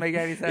doesn't make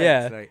any sense.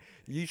 Yeah. Like,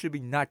 you should be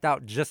knocked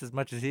out just as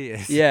much as he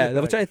is. Yeah,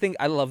 like, which I think...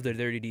 I love the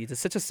dirty deeds.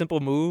 It's such a simple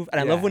move. And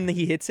I love when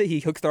he hits it,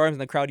 he hooks the arms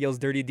and the crowd yells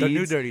dirty deeds. The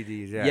new dirty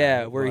deeds, yeah.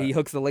 Yeah, where he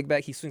hooks the leg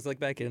back, he swings the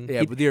leg back. And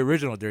yeah, but the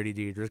original dirty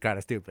deeds was kind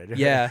of stupid.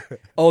 Yeah.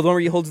 Oh, the one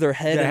where he holds their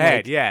head. The and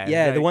head, yeah.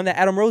 Yeah, the one that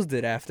Adam Rose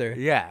did after.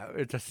 Yeah,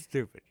 it's just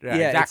stupid. Yeah,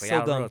 It's exactly. so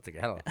Adam dumb. Rose took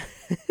it. Hello.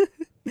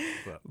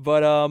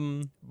 But all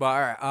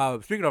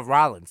right, speaking of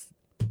Rollins,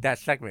 that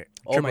segment.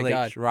 Oh Triple my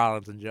H, God.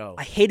 Rollins, and Joe.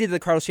 I hated the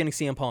crowd was chanting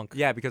CM Punk.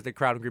 Yeah, because the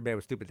crowd in Green Bay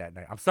was stupid that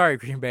night. I'm sorry,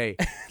 Green Bay,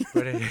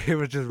 but it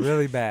was just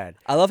really bad.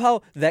 I love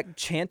how that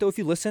chant, though, if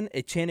you listen,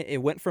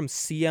 it went from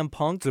CM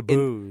Punk To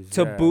boos.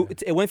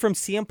 It went from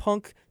CM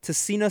Punk to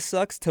Cena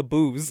sucks to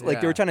boos.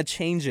 Like, they were trying to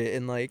change it,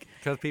 and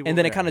and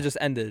then it kind of just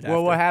ended.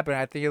 Well, what happened?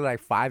 I think like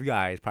 5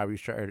 guys probably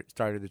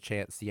started to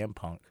chant CM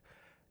Punk.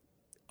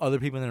 Other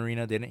people in the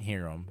arena didn't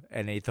hear them,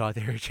 and they thought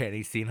they were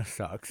chanting Cena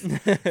sucks.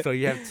 So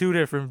you have 2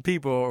 different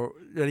people,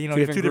 you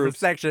have 2 different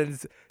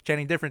sections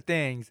chanting different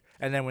things,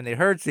 and then when they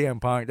heard CM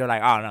Punk, they're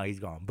like, oh, no,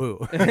 he's going boo.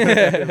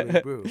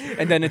 Boo.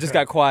 And then it just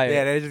got quiet.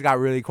 Yeah, it just got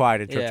really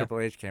quiet until Triple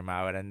H came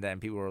out, and then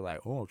people were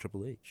like, oh,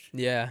 Triple H.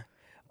 Yeah.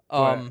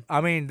 But,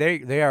 I mean,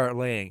 they are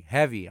laying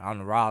heavy on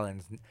the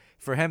Rollins.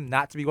 For him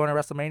not to be going to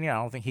WrestleMania, I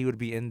don't think he would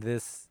be in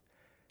this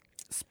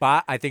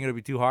spot. I think it would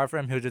be too hard for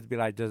him. He'll just be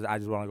like, I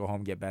just want to go home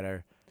and get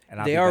better.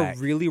 They are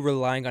really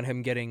relying on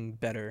him getting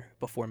better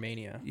before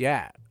Mania.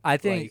 Yeah, I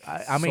think.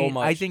 I mean,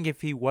 much. I think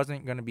if he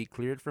wasn't going to be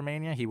cleared for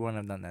Mania, he wouldn't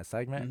have done that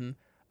segment.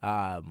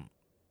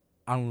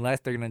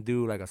 Unless they're going to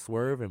do like a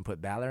swerve and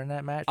put Balor in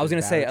that match. I was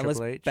going to say,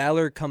 unless H.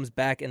 Balor comes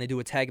back and they do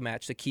a tag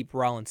match to keep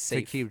Rollins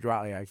safe. To keep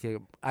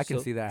I can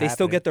see that. They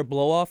still happening. get their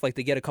blow off, like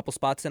they get a couple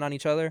spots in on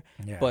each other.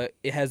 Yeah. But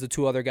it has the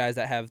 2 other guys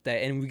that have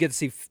that, and we get to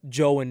see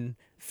Joe and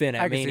Finn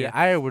at Mania.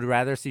 I would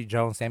rather see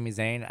Joe and Sami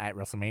Zayn at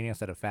WrestleMania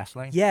instead of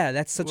Fastlane. Yeah,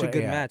 that's such a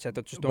good match. I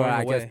thought just throwing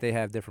I away. guess they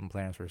have different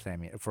plans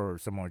for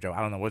Samoa Joe.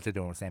 I don't know what they're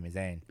doing with Sami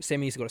Zayn.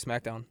 Sami needs to go to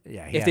SmackDown.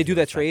 Yeah, if they do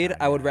that trade,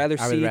 I would rather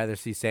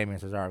see Sami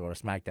and Cesaro go to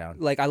SmackDown.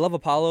 Like, I love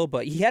Apollo,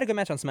 but he had a good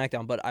match on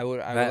SmackDown. But I would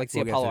like to see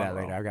Apollo on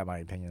Raw. Later. I've got my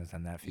opinions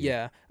on that. Feud.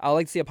 Yeah, I would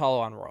like to see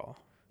Apollo on Raw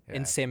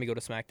and Sami go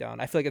to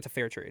SmackDown. I feel like it's a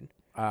fair trade.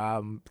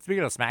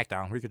 Speaking of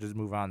SmackDown, we could just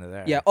move on to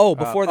there. Yeah. Oh,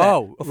 before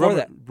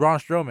that, Braun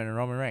Strowman and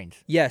Roman Reigns.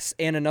 Yes,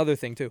 and another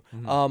thing too.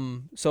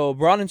 So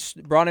Braun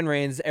and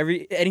Reigns.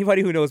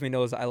 Anybody who knows me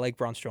knows I like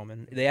Braun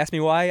Strowman. They ask me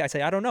why, I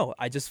say I don't know.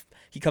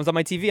 He comes on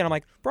my TV and I'm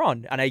like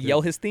Braun, and I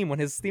yell his theme when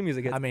his theme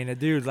music hits. I mean, the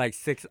dude's like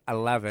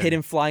 6'11",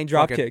 hitting flying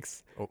drop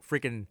kicks,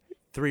 freaking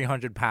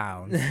 300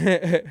 pounds,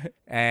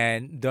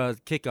 and does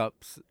kick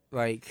ups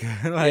like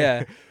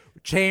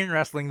chain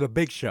wrestling, the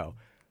Big Show.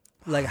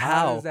 Like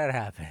how does that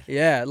happen?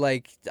 Yeah,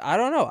 like I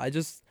don't know.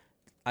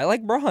 I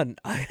like Braun.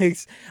 I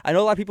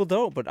know a lot of people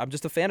don't, but I'm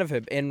just a fan of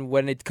him. And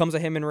when it comes to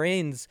him and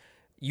Reigns,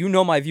 you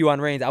know my view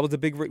on Reigns.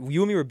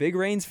 You and me were big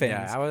Reigns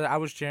fans. Yeah, I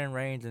was cheering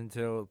Reigns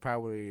until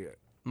probably.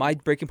 My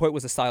breaking point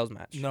was the Styles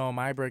match. No,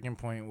 my breaking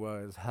point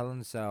was Hell in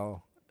a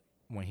Cell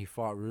when he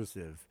fought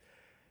Rusev.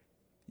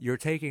 You're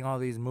taking all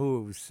these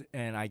moves,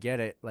 and I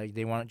get it. Like,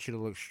 they want you to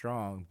look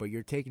strong, but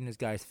you're taking this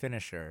guy's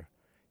finisher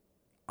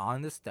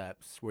on the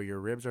steps where your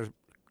ribs are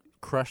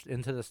crushed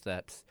into the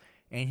steps,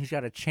 and he's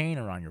got a chain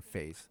around your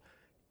face.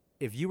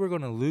 If you were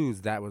going to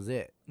lose, that was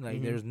it.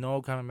 Like, there's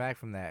no coming back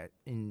from that.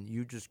 And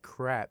you just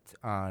crapped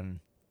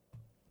on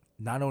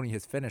not only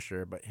his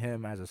finisher, but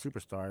him as a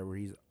superstar where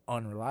he's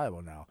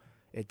unreliable now.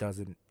 It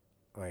doesn't,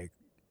 like,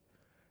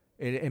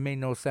 it made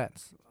no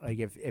sense. Like,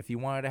 if you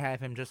wanted to have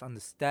him just on the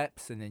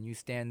steps and then you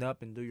stand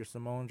up and do your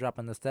Samoan drop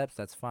on the steps,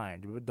 that's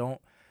fine. But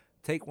don't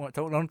take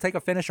a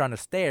finisher on the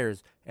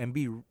stairs and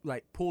be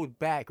like pulled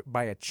back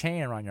by a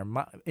chain around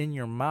in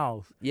your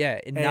mouth. Yeah,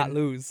 and not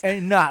lose.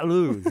 And not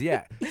lose.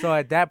 Yeah. So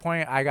at that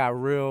point, I got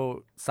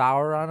real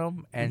sour on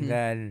him, and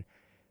then.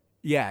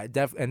 Yeah,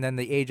 and then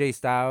the AJ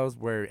Styles,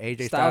 where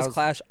AJ Styles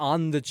clash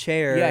on the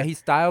chair. Yeah, he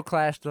style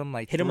clashed him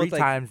like hit 3 him with,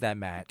 times that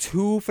match.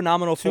 2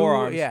 phenomenal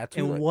forearms. Yeah,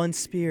 and 1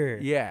 spear.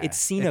 Yeah, it's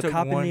Cena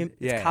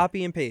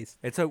copy and paste.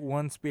 It took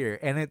 1 spear,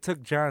 and it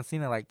took John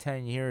Cena like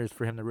 10 years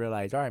for him to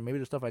realize, all right, maybe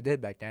the stuff I did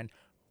back then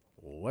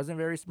wasn't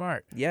very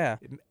smart. Yeah,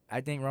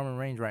 I think Roman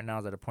Reigns right now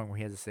is at a point where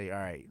he has to say, all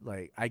right,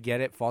 like I get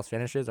it, false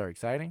finishes are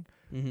exciting,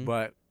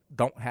 but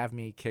don't have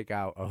me kick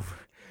out of.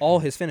 All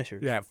his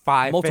finishers. Yeah,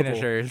 5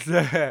 finishers.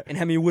 And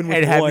have me win with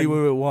 1. And have me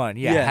win with 1.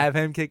 Yeah, have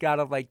him kick out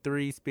of like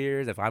 3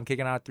 spears. If I'm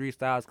kicking out 3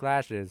 Styles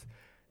clashes,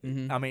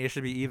 I mean, it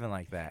should be even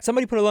like that.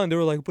 Somebody put a line. They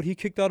were like, but he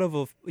kicked out of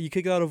the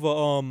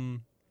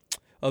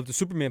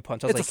Superman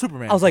punch. A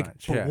Superman punch. I was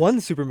like, but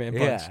 1 Superman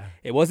punch.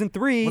 It wasn't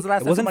 3. It wasn't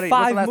 5 When's the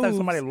last moves. time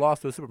somebody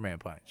lost to a Superman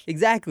punch?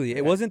 Exactly.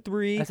 It wasn't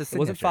 3. It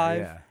wasn't 5.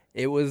 Yeah.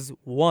 It was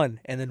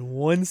 1, and then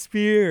 1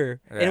 spear,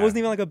 and it wasn't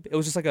even like it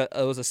was just like it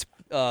was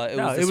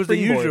the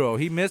usual.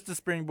 He missed the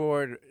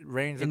springboard,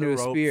 Reigns into the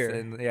ropes, spear. And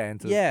into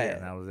the spear,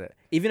 and that was it.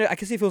 Even I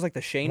can see if it was like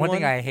the Shane one. One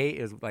thing I hate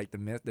is like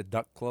the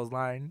duck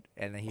clothesline,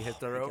 and then he hit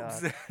the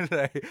ropes,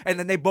 and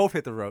then they both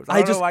hit the ropes.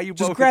 I don't know why you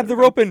just both grab the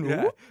rope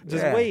and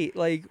wait,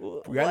 like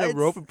grab the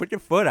rope and put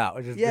your foot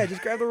out.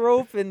 Just grab the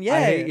rope and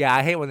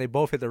I hate when they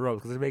both hit the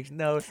ropes because it makes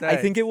no sense. I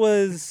think it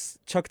was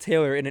Chuck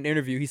Taylor in an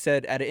interview. He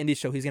said at an indie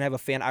show he's gonna have a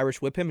fan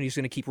Irish whip him and he's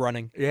gonna keep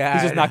running. Yeah,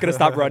 he's just not gonna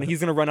stop running.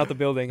 He's gonna run out the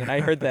building. And I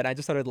heard that. And I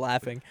just started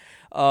laughing.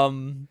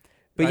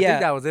 But I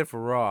think that was it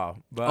for Raw.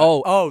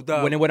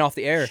 But when it went off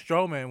the air,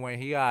 Strowman when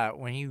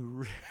he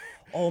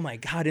Oh my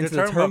God, into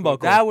the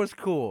turnbuckle. That was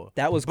cool.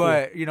 That was cool.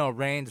 But,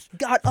 Reigns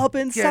got up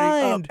and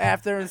signed. Up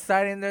after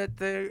signing that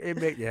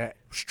thing.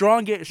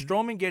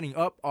 Strowman getting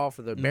up off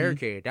of the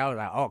barricade. That was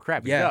like, oh,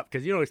 crap, he's up.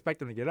 Because you don't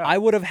expect him to get up. I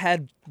would have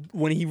had,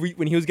 when he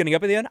was getting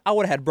up at the end, I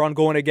would have had Braun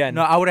going again.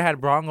 No, I would have had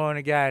Braun going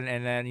again.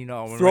 And then,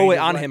 when throw Reigns it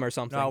on him or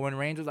something. No, when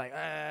Reigns was like,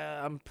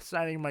 I'm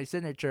signing my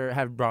signature,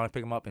 have Braun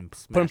pick him up and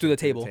put him through the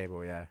table.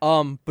 Yeah.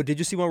 But did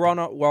you see when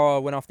Raw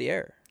went off the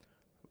air?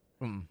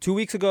 2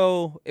 weeks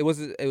ago, it was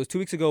 2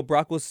 weeks ago.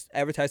 Brock was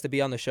advertised to be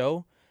on the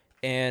show,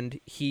 and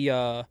he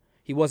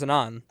wasn't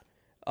on.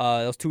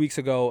 That was 2 weeks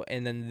ago,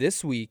 and then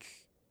this week,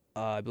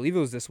 I believe it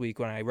was this week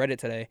when I read it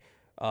today.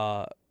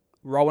 Raw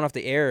went off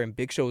the air, and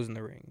Big Show was in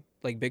the ring.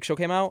 Like Big Show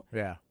came out,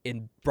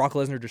 and Brock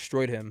Lesnar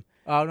destroyed him.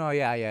 Oh no,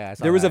 yeah.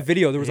 There was a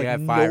video. There was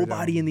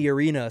nobody in the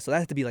arena, so that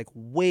had to be like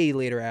way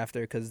later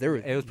after because there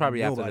was. It was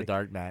probably after the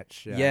dark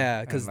match.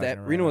 Yeah, because that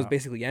arena was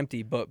basically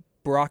empty, but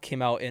Brock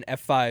came out and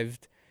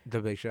F5'd the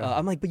Big Show.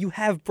 I'm like, but you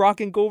have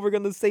Brock and Goldberg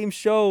on the same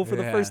show for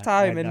the first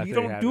time, and you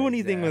don't do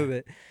anything with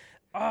it.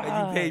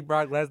 And you paid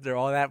Brock Lesnar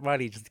all that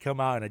money just to come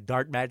out in a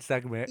dark match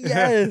segment.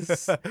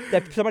 Yes,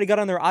 that somebody got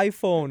on their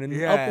iPhone and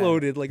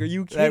uploaded. Like, are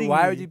you kidding?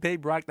 Why would you pay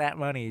Brock that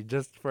money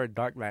just for a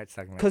dark match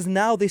segment? Because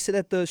now they said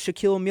that the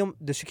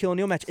Shaquille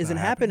O'Neal match isn't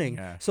happening.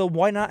 Yeah. So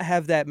why not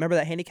have that? Remember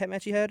that handicap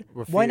match he had?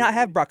 Why not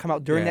have Brock come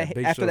out during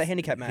after that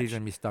handicap match? He's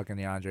gonna be stuck in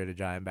the Andre the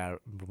Giant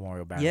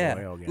Memorial Battle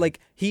Royal again. Like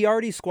he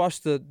already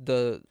squashed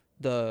the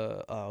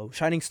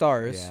Shining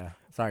Stars. Yeah.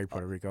 Sorry,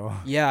 Puerto Rico.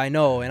 Yeah, I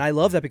know, and I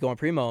love Epico and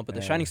Primo, but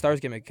the Shining Stars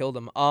gimmick killed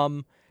them.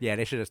 Yeah,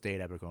 they should have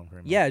stayed Epico and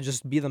Primo. Yeah,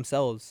 just be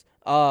themselves.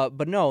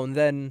 But no, and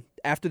then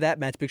after that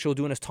match, Big Show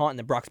doing his taunt, and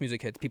then Brock's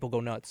music hits. People go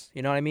nuts.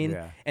 You know what I mean?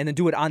 Yeah. And then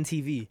do it on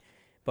TV,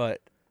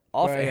 but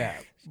off air.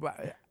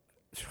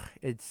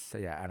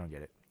 I don't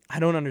get it. I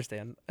don't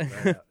understand.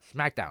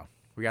 SmackDown.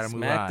 We got to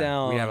move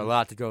on. We have a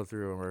lot to go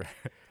through.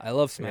 I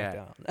love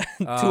SmackDown.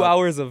 2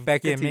 hours of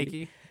Becky and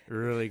Mickey.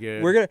 Really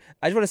good.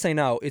 I just want to say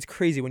now, it's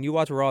crazy when you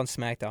watch Raw and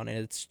SmackDown, and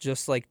it's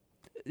just like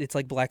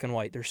black and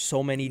white. There's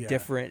so many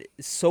different.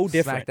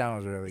 SmackDown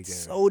was really good.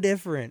 So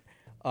different.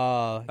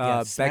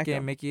 Becky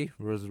and Mickey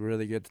was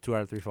really good. 2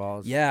 out of 3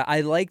 falls. Yeah,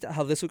 I liked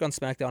how this week on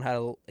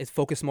SmackDown it's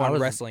focused more on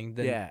wrestling.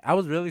 I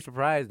was really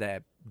surprised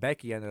that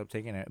Becky ended up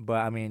taking it. But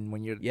I mean,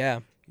 when you're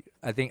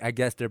I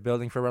guess they're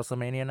building for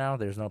WrestleMania now.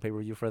 There's no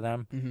pay-per-view for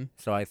them. Mm-hmm.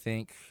 So I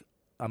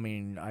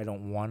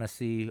don't want to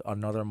see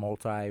another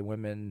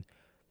multi-women.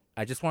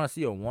 I just want to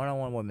see a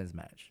one-on-one women's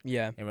match.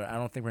 Yeah. And I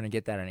don't think we're going to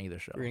get that on either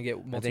show. We're going to get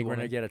multiple. I think we're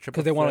going to get a triple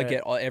because they want to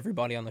get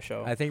everybody on the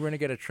show. I think we're going to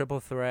get a triple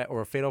threat or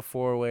a fatal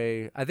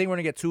four-way. I think we're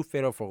going to get 2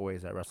 fatal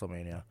four-ways at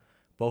WrestleMania.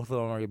 Both of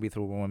them are going to be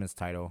through a women's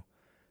title.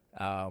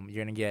 You're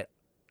going to get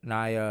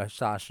Nia,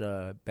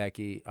 Sasha,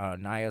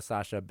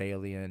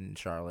 Bayley, and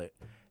Charlotte.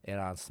 And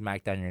on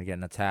SmackDown, you're going to get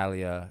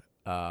Natalya,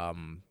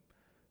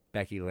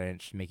 Becky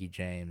Lynch, Mickie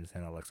James,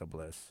 and Alexa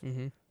Bliss.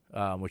 Mm-hmm.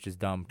 Which is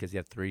dumb because you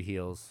have 3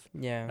 heels.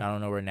 Yeah. I don't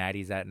know where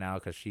Natty's at now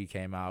because she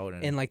came out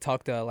and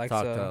talked to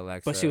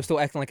Alexa. But she was still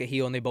acting like a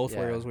heel, and they both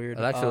were. It was weird.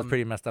 Alexa was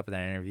pretty messed up in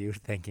that interview,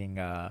 thinking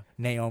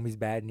Naomi's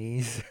bad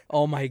knees.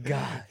 Oh my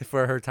god.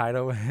 For her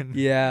title win.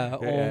 Yeah.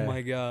 Oh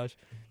my gosh.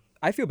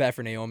 I feel bad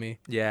for Naomi.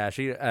 Yeah.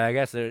 I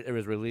guess it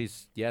was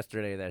released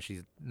yesterday that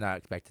she's not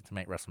expected to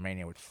make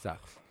WrestleMania, which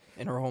sucks.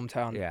 In her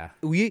hometown. Yeah.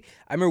 I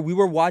remember we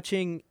were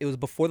watching, it was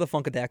before the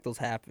Funkadactyls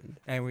happened.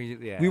 And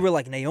we were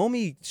like,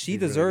 Naomi, she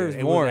deserves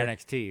really more. It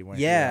was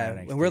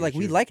NXT. And we're like,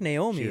 we like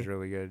Naomi. She was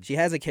really good. She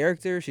has a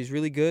character. She's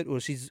really good. Well,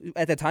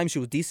 at that time she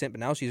was decent, but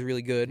now she's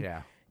really good.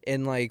 Yeah.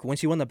 And like when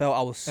she won the belt,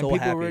 I was so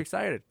happy. People were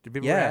excited.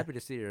 People were happy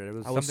to see her. It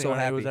was something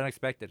that was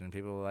unexpected, and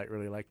people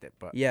really liked it.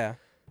 But yeah.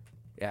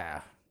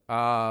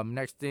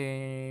 Next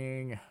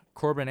thing,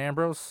 Corbin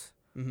Ambrose.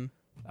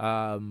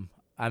 Mm-hmm.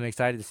 I'm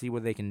excited to see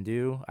what they can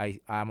do.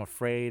 I'm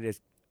afraid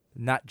it's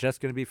not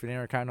just going to be for the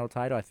Intercontinental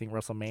title. I think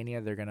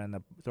WrestleMania, they're going to end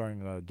up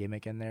throwing a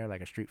gimmick in there,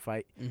 like a street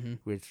fight,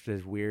 which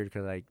is weird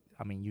because,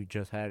 you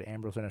just had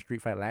Ambrose in a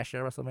street fight last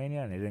year at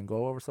WrestleMania, and it didn't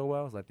go over so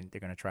well. So I think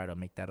they're going to try to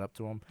make that up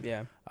to him.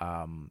 Yeah.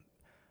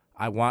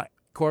 I want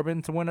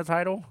Corbin to win the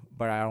title,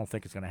 but I don't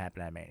think it's going to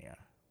happen at Mania.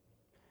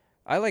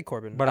 I like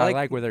Corbin. But I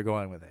like where they're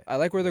going with it. I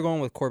like where they're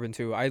going with Corbin,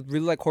 too. I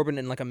really like Corbin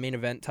in, like, a main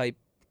event type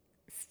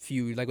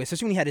feud, like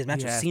especially when he had his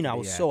match with Cena. I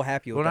was so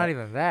happy with that. Well, not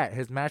even that.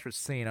 His match with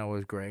Cena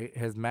was great.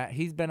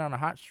 He's been on a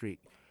hot streak.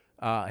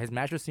 His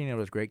match with Cena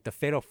was great. The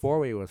Fatal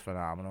 4-Way was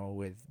phenomenal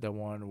with the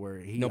one where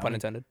he... No pun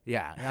intended.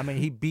 Yeah.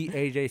 he beat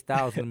AJ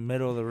Styles in the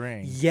middle of the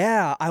ring.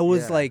 Yeah. I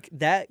was like...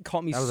 That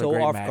caught me so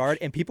off guard.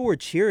 And people were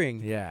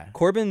cheering. Yeah.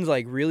 Corbin's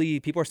like really...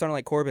 People are starting to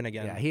like Corbin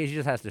again. Yeah. He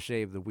just has to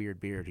shave the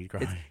weird beard he's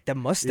growing. The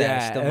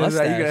mustache. Yeah, the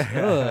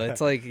mustache. It's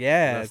like...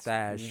 Yeah.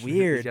 Mustache. It's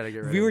weird.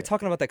 We were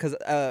talking about that because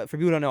for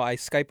people who don't know, I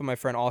Skyped with my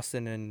friend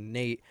Austin and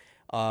Nate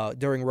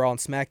during Raw and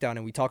SmackDown,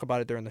 and we talk about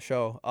it during the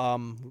show.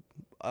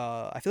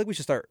 I feel like we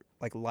should start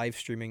like live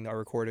streaming our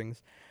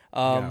recordings,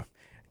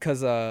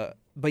 cause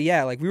but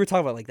yeah, like we were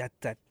talking about like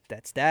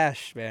that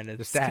stash, man.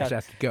 The stash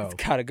has to go. It's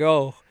gotta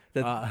go.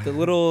 The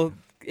little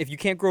if you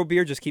can't grow a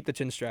beard, just keep the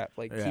chin strap.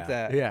 Like keep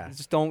that. Yeah.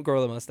 Just don't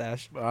grow the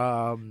mustache.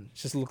 It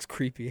just looks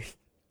creepy.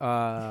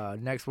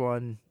 Next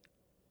one.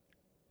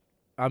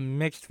 I'm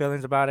mixed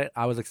feelings about it.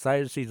 I was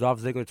excited to see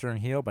Dolph Ziggler turn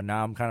heel, but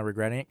now I'm kind of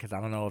regretting it because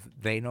I don't know if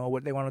they know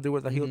what they want to do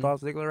with a heel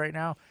Dolph Ziggler right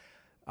now.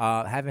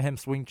 Having him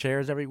swing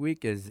chairs every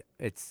week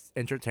it's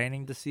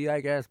entertaining to see, I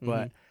guess,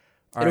 but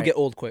it'll get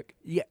old quick.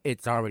 Yeah,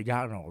 it's already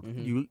gotten old.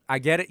 I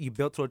get it. You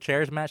built to a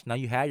chairs match. Now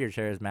you had your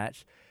chairs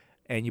match,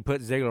 and you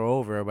put Ziggler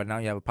over, but now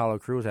you have Apollo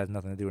Crews has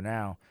nothing to do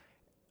now.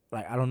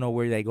 Like I don't know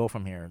where they go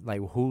from here.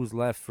 Like who's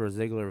left for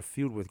Ziggler to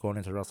feud with going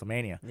into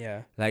WrestleMania?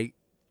 Yeah, like.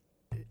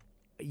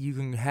 You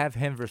can have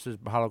him versus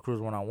Apollo Crews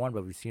 1-on-1,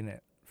 but we've seen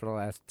it for the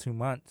last 2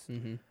 months.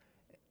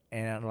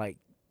 And, like,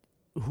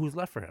 who's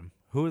left for him?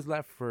 Who is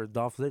left for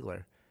Dolph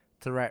Ziggler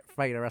to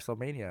fight at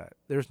WrestleMania?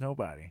 There's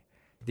nobody.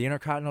 The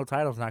Intercontinental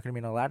title is not going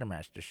to be in a ladder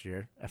match this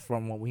year,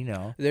 from what we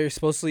know. They're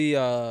supposedly,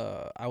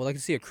 I would like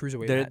to see a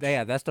cruiserweight match.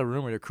 Yeah, that's the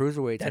rumor. The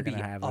cruiserweights are going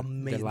to have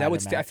amazing.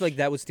 I feel like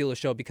that would steal the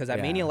show because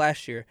at Mania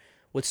last year,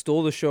 what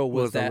stole the show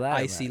was that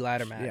IC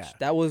ladder match. Yeah.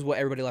 That was what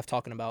everybody left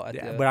talking about.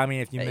 But I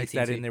mean, if you mix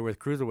that in there with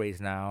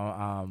cruiserweights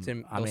now,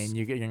 I mean,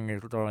 you're going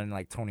to throw in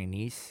like Tony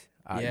Nese.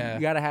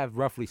 You got to have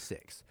roughly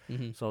 6.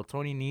 So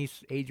Tony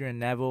Nese, Adrian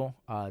Neville,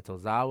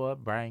 Tozawa,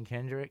 Brian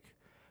Kendrick.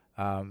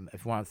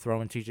 If you want to throw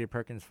in TJ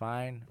Perkins,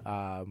 fine.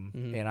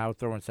 And I would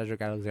throw in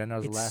Cedric Alexander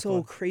as the last one. It's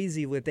so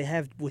crazy what they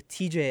have with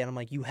TJ, and I'm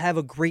like, you have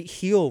a great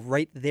heel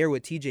right there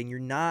with TJ, and you're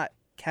not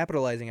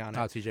capitalizing on it.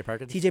 Oh, TJ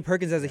Perkins? TJ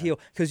Perkins as a heel.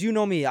 Because you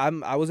know me,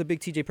 I was a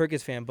big TJ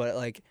Perkins fan, but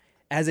like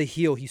as a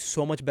heel, he's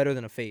so much better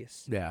than a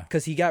face. Yeah.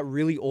 Because he got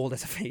really old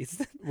as a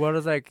face. Well,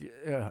 it's like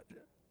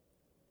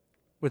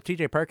with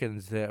TJ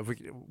Perkins,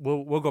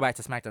 we'll go back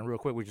to SmackDown real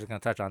quick. We're just going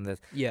to touch on this.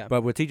 Yeah.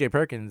 But with TJ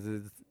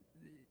Perkins,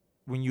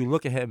 when you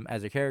look at him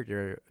as a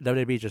character,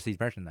 WWE just sees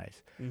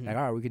merchandise. Like,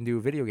 all right, we can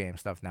do video game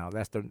stuff now.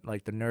 That's the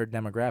nerd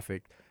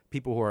demographic.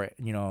 People who are,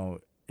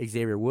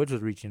 Xavier Woods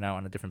was reaching out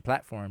on a different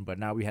platform, but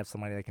now we have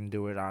somebody that can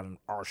do it on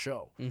our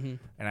show. And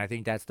I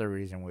think that's the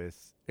reason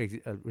with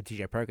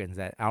TJ Perkins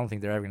that I don't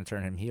think they're ever going to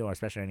turn him heel,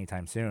 especially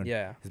anytime soon.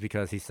 Yeah. It's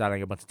because he's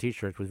selling a bunch of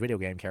T-shirts with video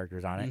game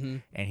characters on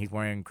it, and he's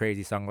wearing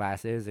crazy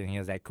sunglasses, and he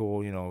has that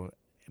cool,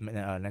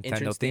 Nintendo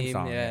entrance theme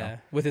song. Yeah.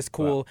 With his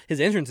cool, his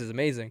entrance is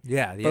amazing.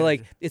 Yeah. But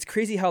like, it's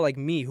crazy how like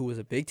me, who was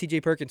a big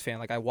TJ Perkins fan,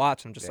 like I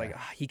watch, I'm just like,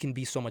 he can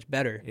be so much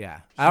better. Yeah.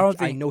 I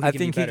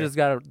think he just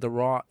got the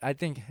wrong. I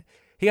think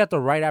he got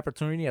the right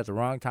opportunity at the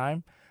wrong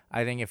time.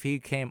 I think if he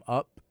came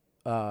up,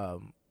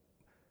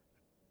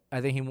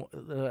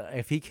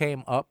 if he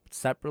came up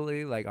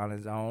separately, like on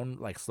his own,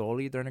 like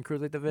slowly during the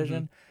cruiserweight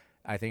division,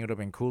 I think it would have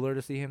been cooler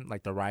to see him,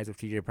 like the rise of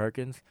TJ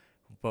Perkins.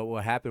 But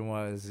what happened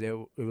was it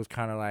was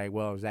kind of like,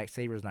 well, Zack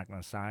Saber's not going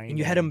to sign. And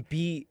you had him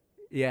beat.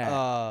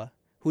 Yeah.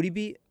 Who'd he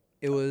beat?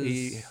 It was.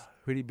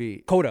 Who'd he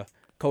beat? Kota.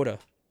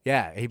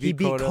 Yeah, he beat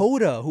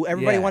Kota, who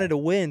everybody wanted to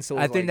win. So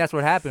I think that's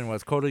what happened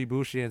was Kota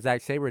Ibushi and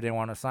Zack Sabre didn't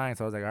want to sign.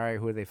 So I was like, all right,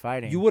 who are they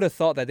fighting? You would have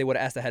thought that they would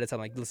have asked ahead of time,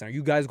 like, listen, are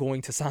you guys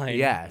going to sign?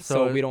 Yeah,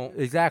 so we don't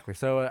exactly.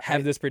 So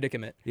have this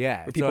predicament.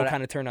 Yeah, where people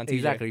kind of turn on TJ.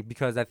 Exactly,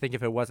 because I think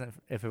if it wasn't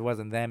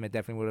them, it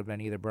definitely would have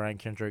been either Brian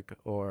Kendrick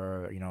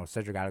or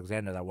Cedric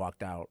Alexander that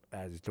walked out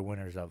as the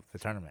winners of the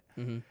tournament.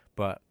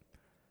 But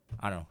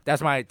I don't know.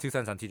 That's my 2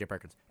 cents on TJ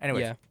Perkins.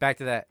 Anyways, back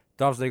to that.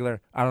 Dolph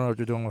Ziggler. I don't know what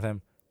they're doing with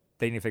him.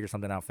 They need to figure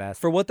something out fast.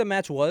 For what the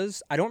match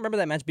was, I don't remember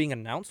that match being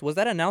announced. Was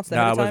that announced?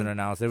 No, it wasn't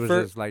announced. It was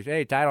just like,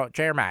 hey,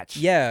 chair match.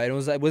 Yeah, it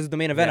was the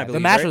main event. I believe the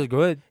match was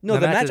good. No,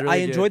 the match really I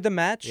enjoyed good. The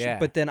match,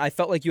 but then I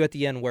felt like you at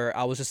the end where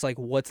I was just like,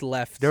 what's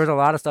left? There was a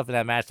lot of stuff in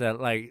that match that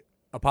like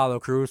Apollo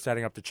Crews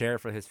setting up the chair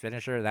for his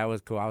finisher. That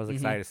was cool. I was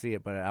excited to see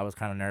it, but I was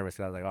kind of nervous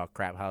because I was like, oh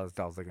crap, how is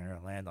Dolph Ziggler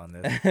gonna land on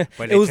this?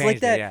 But it was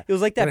like that. It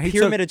was like that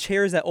pyramid of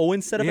chairs that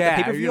Owen set up at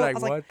the pay-per-view.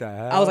 Like, what the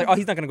hell? I was like, oh,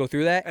 he's not gonna go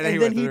through that, and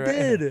then he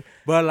did.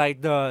 But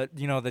like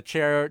the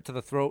chair to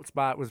the throat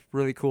spot was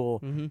really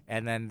cool,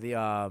 and then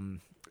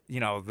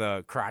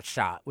the crotch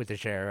shot with the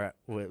chair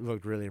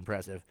looked really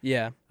impressive.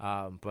 Yeah.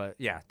 But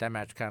yeah, that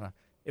match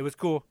it was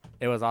cool.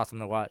 It was awesome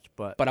to watch.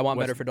 But I want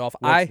better for Dolph.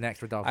 What's next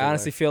for Dolph? I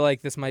honestly feel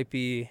like this might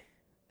be.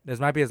 This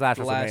might be his last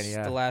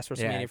WrestleMania. The last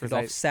WrestleMania for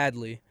Dolph,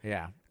 sadly.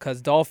 Yeah.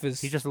 Because Dolph is...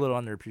 He's just a little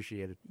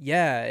underappreciated.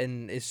 Yeah,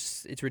 and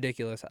it's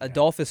ridiculous.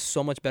 Dolph is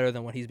so much better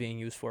than what he's being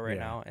used for right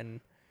now, and...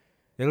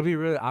 It'll be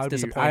really...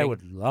 I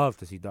would love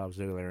to see Dolph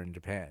Ziggler in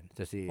Japan,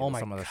 to see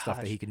some of the stuff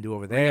that he can do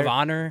over there. Ring of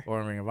Honor.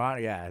 Or Ring of Honor,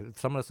 yeah.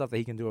 Some of the stuff that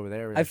he can do over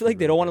there. I feel like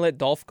they don't want to let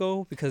Dolph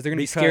go because they're going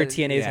to be scared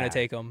TNA is going to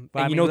take him.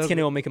 But and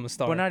TNA will make him a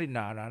star. But not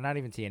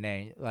even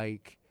TNA.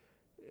 Like...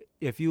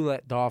 If you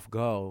let Dolph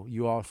go,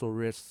 you also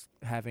risk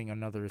having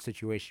another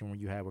situation where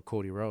you have with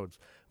Cody Rhodes,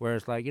 where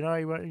it's like, you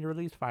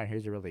release, fine,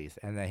 here's your release.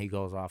 And then he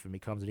goes off and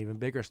becomes an even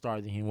bigger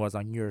star than he was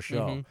on your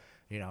show.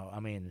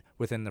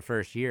 Within the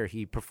first year,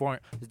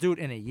 this dude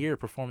in a year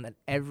performed at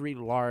every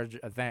large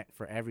event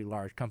for every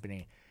large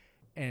company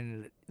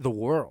in the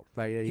world.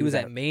 Like he was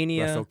at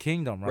Mania, Wrestle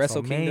Kingdom,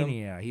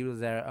 WrestleMania. He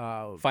was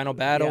at Final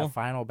Battle. Yeah,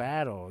 Final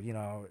Battle,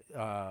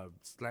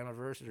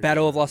 Slammiversary.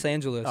 Battle of Los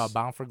Angeles.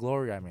 Bound for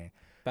Glory,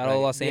 Battle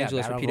of Los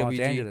Angeles for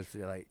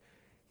PWG.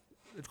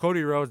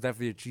 Cody Rhodes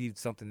definitely achieved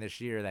something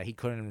this year that he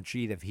couldn't have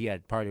achieved if he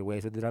had parted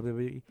ways with the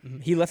WWE.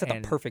 He left at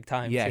the perfect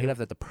time. Yeah, too. he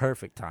left at the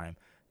perfect time.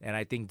 And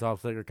I think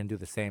Dolph Ziggler can do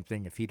the same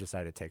thing if he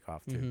decided to take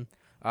off, too.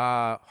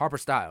 Harper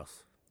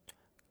Styles.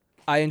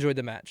 I enjoyed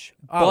the match.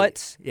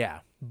 But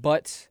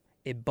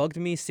it bugged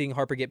me seeing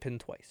Harper get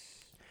pinned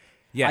twice.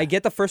 Yeah. I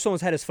get the first one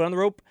had his foot on the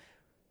rope,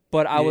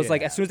 but I was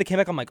like, as soon as they came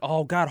back, I'm like,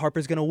 oh, God,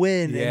 Harper's going to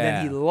win. Yeah. And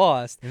then he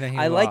lost.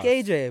 I like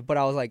AJ, but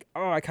I was like,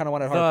 oh, I kind of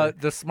wanted Harper.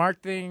 The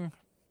smart thing,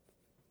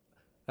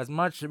 as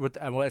much,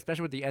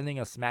 especially with the ending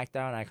of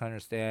SmackDown, I can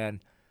understand.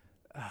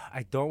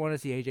 I don't want to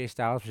see AJ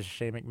Styles versus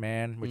Shane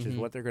McMahon, which is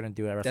what they're going to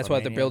do at WrestleMania. That's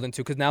what they're building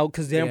to.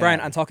 Because Daniel Bryan,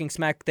 on Talking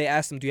Smack, they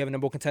asked him, do you have a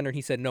number one contender? And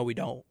he said, no, we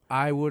don't.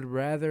 I would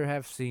rather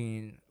have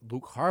seen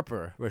Luke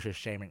Harper versus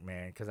Shane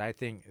McMahon because I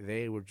think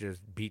they would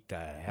just beat the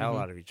hell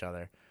out of each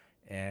other.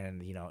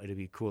 And, it'd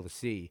be cool to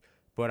see.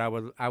 But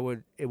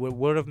it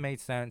would have made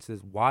sense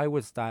is why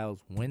would Styles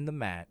win the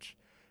match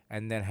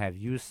and then have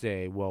you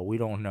say, well, we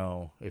don't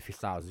know if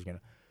Styles is going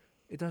to.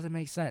 It doesn't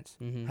make sense.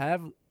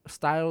 Have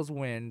Styles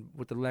win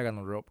with the leg on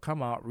the rope,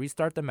 come out,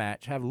 restart the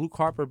match, have Luke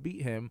Harper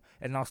beat him,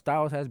 and now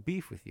Styles has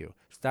beef with you.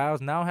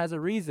 Styles now has a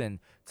reason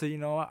to,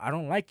 I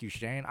don't like you,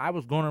 Shane. I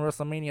was going to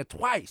WrestleMania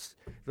twice.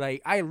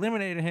 Like, I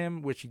eliminated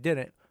him, which he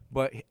didn't,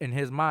 but in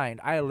his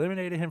mind, I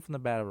eliminated him from the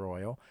Battle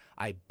Royal.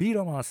 I beat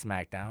him on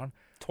SmackDown.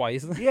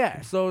 Twice?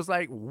 Yeah, so it's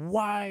like,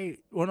 why?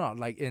 Well, no,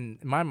 like, in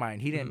my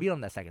mind, he didn't beat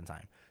him that second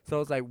time. So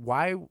it's like,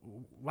 why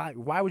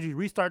would you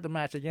restart the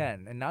match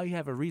again? And now you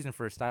have a reason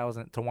for Styles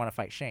to want to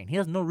fight Shane. He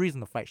has no reason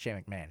to fight Shane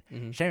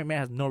McMahon. Shane McMahon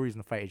has no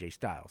reason to fight AJ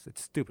Styles.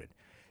 It's stupid.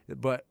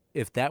 But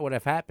if that would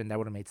have happened, that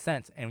would have made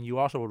sense. And you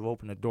also would have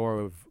opened the door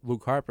of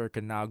Luke Harper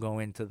could now go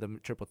into the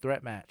triple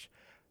threat match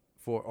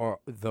or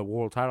the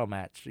world title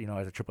match,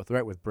 as a triple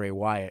threat with Bray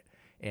Wyatt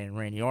and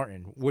Randy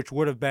Orton, which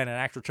would have been an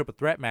actual triple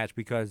threat match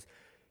because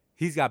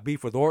he's got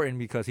beef with Orton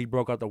because he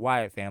broke up the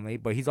Wyatt family,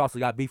 but he's also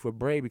got beef with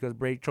Bray because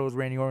Bray chose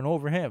Randy Orton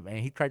over him, and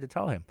he tried to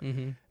tell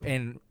him.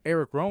 And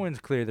Eric Rowan's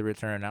cleared the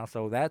return now,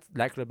 so that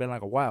could have been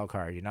like a wild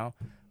card,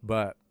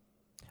 But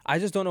I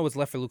just don't know what's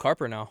left for Luke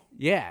Harper now.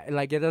 Yeah,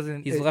 like it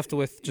doesn't. He's left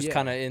with just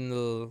kind of in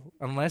the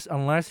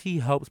unless he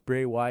helps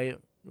Bray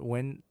Wyatt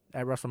win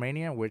at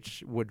WrestleMania,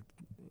 which would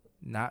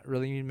not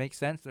really make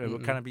sense. It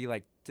would kind of be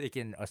like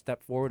taking a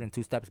step forward and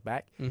two steps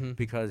back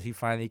because he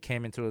finally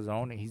came into his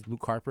own and he's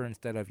Luke Harper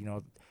instead of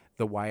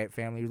the Wyatt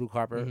family Luke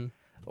Harper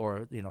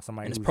or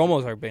somebody. And his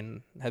promos have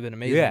been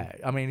amazing. Yeah,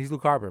 I mean he's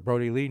Luke Harper.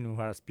 Brody Lee knew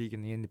how to speak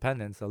in the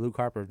Independents, so Luke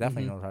Harper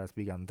definitely knows how to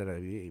speak on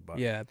WWE. But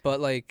yeah, but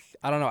like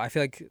I don't know. I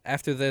feel like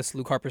after this,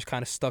 Luke Harper's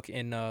kind of stuck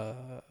in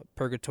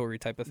purgatory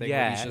type of thing.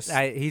 Yeah,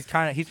 he's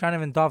kind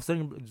of in Dolph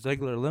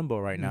Ziggler limbo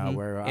right now,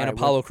 and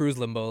Apollo Crews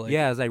limbo. Like,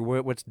 it's like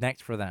what's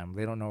next for them?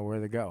 They don't know where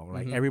to go.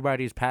 Like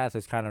everybody's path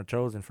is kind of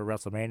chosen for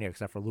WrestleMania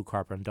except for Luke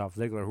Harper and Dolph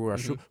Ziggler,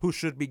 who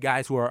should be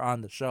guys who are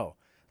on the show.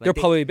 Like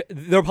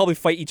they'll probably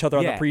fight each other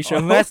on the pre-show.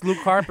 Unless Luke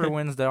Harper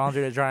wins the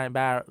Andre the Giant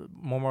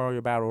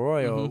Memorial Battle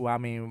Royal. Well, I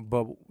mean,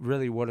 but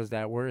really, what is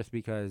that worth?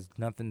 Because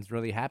nothing's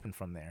really happened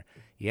from there.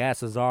 Yeah,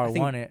 Cesaro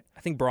won it. I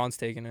think Braun's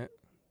taking it,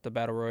 the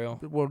Battle Royal.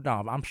 Well,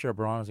 no, I'm sure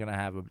Braun's going to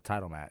have a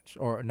title match.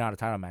 Or not a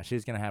title match.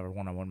 He's going to have a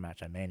one-on-one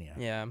match at Mania.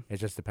 Yeah. It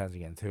just depends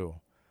again, too.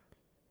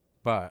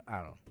 But,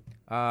 I don't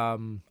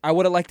know. I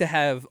would have liked to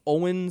have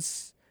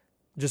Owens,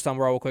 just on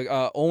Raw real quick,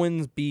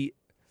 Owens beat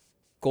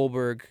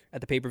Goldberg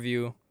at the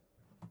pay-per-view.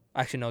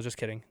 Actually, no, just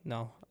kidding.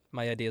 No,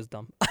 my idea is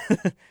dumb.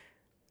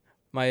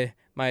 my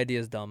idea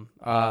is dumb.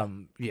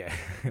 Yeah.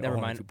 Never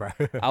mind.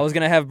 I was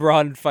going to have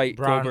Braun fight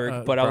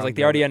Goldberg, but I was like,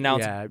 they already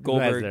announced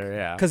Goldberg.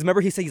 Because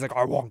remember he said, he's like,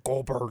 I want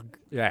Goldberg.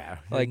 Yeah.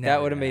 Like,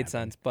 that would have made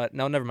sense. But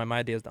no, never mind. My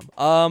idea is dumb.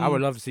 I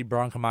would love to see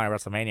Braun come out at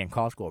WrestleMania and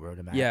cost Goldberg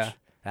the match. Yeah.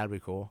 That'd be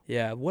cool.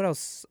 Yeah. What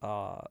else?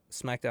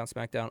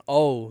 SmackDown.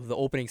 Oh, the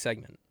opening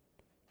segment.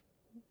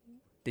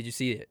 Did you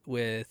see it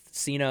with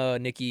Cena,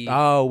 Nikki,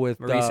 with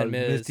Maurice and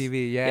Miz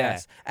TV? Yeah.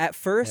 Yes. At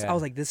first, I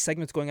was like, this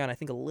segment's going on, I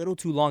think, a little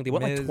too long. They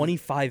went like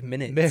 25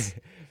 minutes.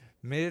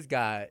 Miz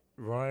got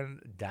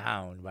run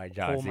down by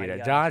John Cena.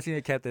 God. John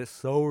Cena kept it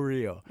so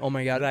real. Oh,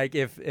 my God. Like,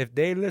 if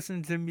they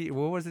listened to me,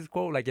 what was his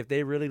quote? Like, if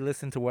they really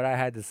listened to what I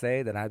had to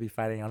say, then I'd be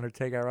fighting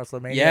Undertaker at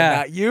WrestleMania,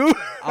 not you.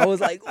 I was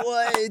like,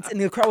 what?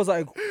 And the crowd was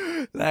like,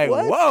 what?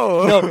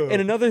 Whoa. No,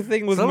 and another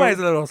thing was... Somebody's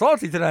a little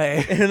salty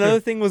tonight. And another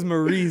thing was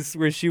Maurice,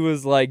 where she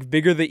was like,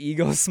 bigger the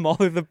ego,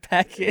 smaller the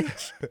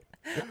package.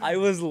 I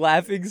was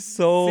laughing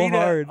so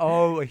hard.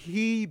 Oh,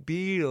 he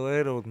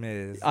belittled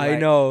Miz. I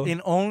know.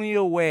 In only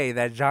a way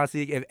that John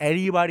Cena, if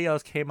anybody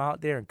else came out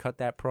there and cut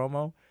that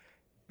promo,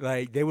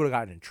 like, they would have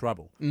gotten in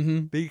trouble.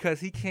 Because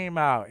he came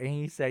out and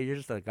he said, you're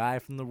just a guy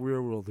from the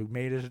real world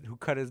who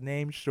cut his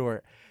name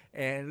short.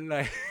 And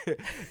like,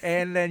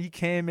 and then he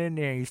came in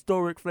there and he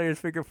stole Ric Flair's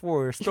figure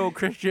four, stole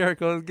Chris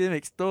Jericho's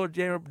gimmick, stole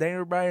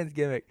Daniel Bryan's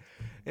gimmick.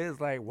 It's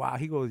like, wow.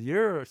 He goes,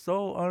 you're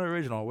so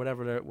unoriginal,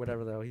 whatever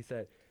the hell he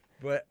said.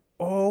 But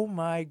oh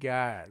my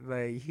God,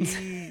 like,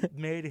 he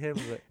made him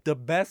the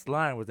best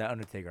line was that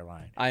Undertaker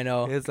line. I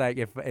know. It's like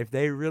if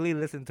they really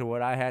listened to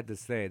what I had to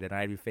say, then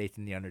I'd be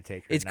facing the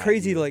Undertaker. It's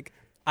crazy, like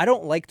I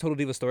don't like Total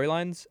Diva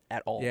storylines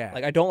at all. Yeah.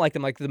 Like I don't like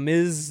them. Like the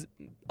Miz.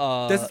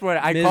 This is what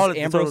I Miz call it. The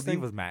Ambrose Total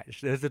Divas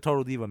match. There's the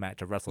Total Diva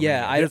match of WrestleMania.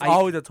 Yeah, there's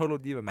always a Total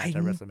Diva match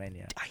at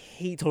WrestleMania. I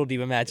hate Total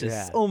Diva matches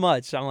so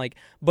much. I'm like,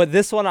 but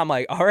this one, I'm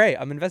like, all right,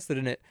 I'm invested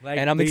in it,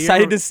 and I'm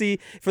excited to see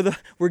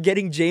we're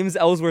getting James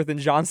Ellsworth and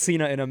John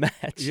Cena in a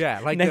match. Yeah,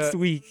 like next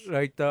week.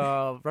 Like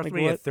the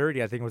WrestleMania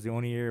 30, I think was the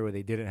only year where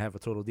they didn't have a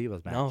Total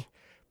Divas match. No.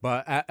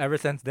 But ever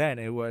since then,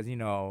 it was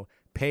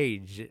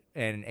Paige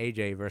and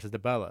AJ versus the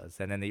Bellas,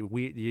 and then the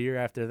year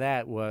after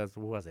that was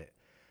what was it?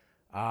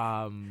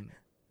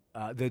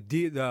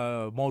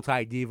 The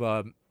multi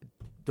diva,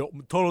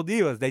 Total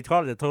Divas. They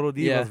called it the Total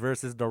Divas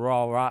versus the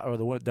Raw or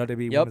the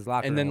WWE Women's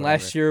Locker Room. And then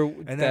last year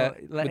with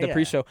the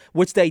pre-show,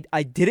 which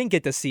I didn't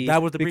get to see.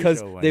 That was the because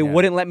pre-show one, they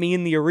wouldn't let me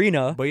in the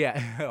arena. But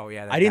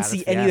yeah, I didn't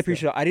see any of the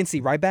pre-show. I didn't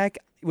see Ryback,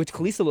 which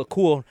Kalisto looked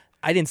cool.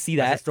 I didn't see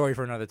that. That's a story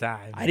for another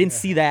time. I didn't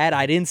see that.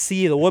 I didn't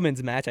see the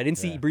women's match. I didn't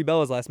see Brie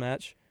Bella's last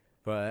match.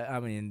 But I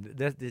mean,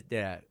 that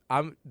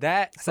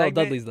segment,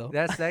 Dudley's though.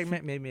 That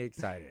segment made me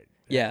excited.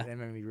 Yeah, it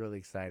made me really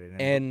excited.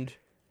 And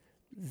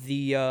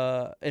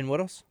and what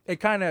else?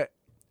 It kind of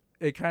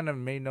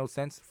made no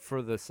sense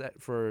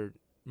for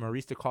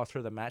Maurice to cost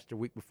her the match the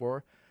week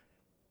before.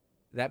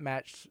 That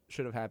match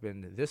should have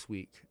happened this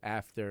week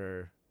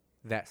after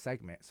that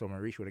segment, so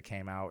Maurice would have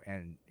came out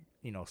and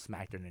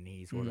smacked her in the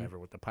knees or whatever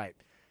with the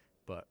pipe.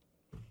 But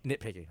I'm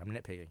nitpicking.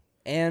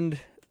 And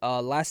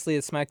lastly,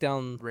 at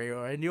SmackDown,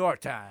 Rio in New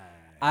York time.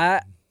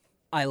 I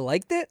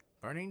liked it.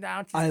 Burning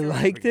down. I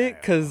liked it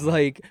because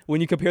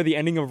when you compare the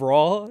ending of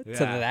Raw to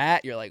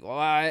that, you're like,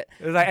 what?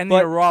 It was like ending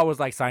of Raw was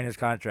like sign his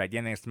contract. The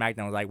ending of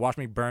SmackDown was like, watch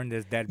me burn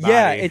this dead body.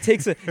 Yeah,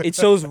 it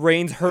shows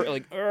Reigns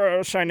hurt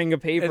shining a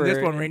paper. And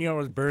this one, Reigns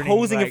was burning,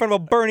 posing in front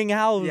of a burning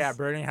house. Yeah,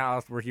 burning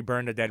house where he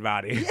burned a dead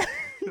body. Yeah.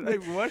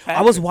 Like, what happened?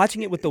 I was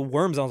watching it with the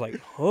worms. I was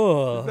like,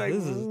 oh,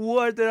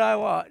 what did I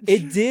watch?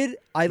 It did.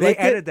 They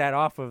edited that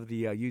off of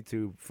the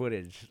YouTube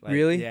footage. Like,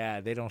 really?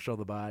 Yeah, they don't show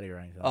the body or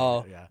anything.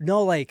 Oh, yeah.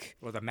 No,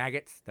 or the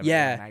maggots.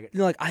 Maggots.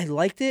 I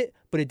liked it,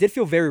 but it did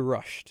feel very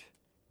rushed.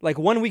 Like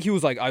 1 week he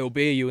was like, I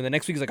obey you, and the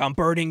next week he's like, I'm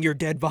burning your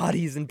dead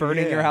bodies and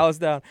burning your house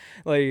down.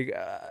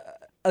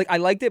 I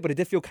liked it, but it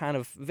did feel kind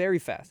of very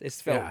fast. It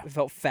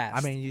felt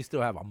fast. I mean, you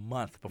still have a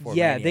month before.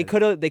 Yeah,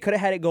 Mania. They could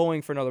have had it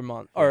going for another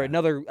month or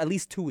another at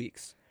least 2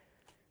 weeks.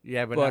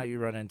 Yeah, but now you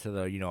run into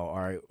the all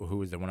right,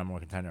 who is the one more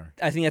contender?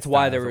 I think that's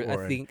why they were.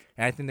 I think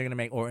they're gonna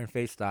make Orton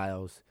face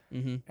Styles,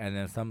 and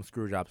then some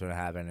screw jobs are gonna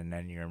happen, and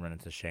then you're gonna run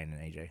into Shane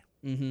and AJ.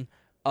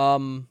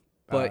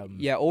 But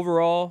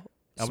overall,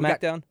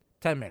 SmackDown.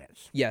 10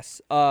 minutes.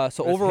 Yes.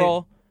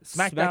 Overall,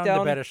 SmackDown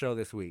the better show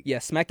this week. Yeah,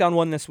 SmackDown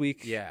won this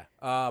week. Yeah.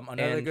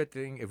 Another good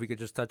thing, if we could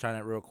just touch on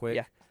it real quick.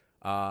 Yeah.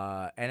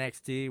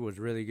 NXT was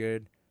really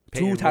good.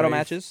 Two title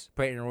matches.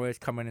 Peyton Royce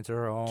coming into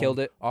her own. Killed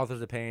it.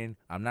 Authors of Pain.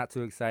 I'm not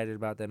too excited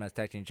about them as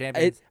tag team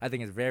champions. I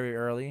think it's very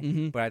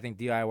early, but I think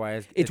DIY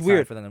is it's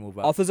weird time for them to move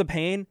up. Authors of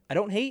Pain, I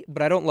don't hate,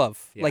 but I don't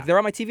love. Yeah. Like, they're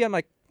on my TV, I'm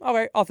like, all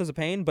right, Authors of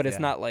Pain, but it's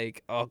not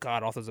like, oh,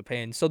 God, Authors of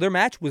Pain. So their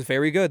match was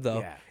very good,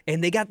 though. Yeah.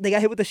 And they got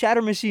hit with the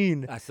Shatter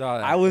Machine. I saw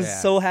that. I was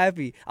so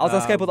happy. I was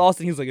on Skype with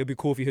Austin. He was like, it'd be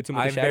cool if you hit him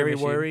with the Shatter Machine. I'm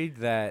very worried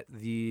that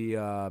the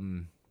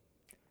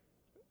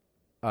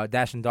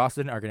Dash and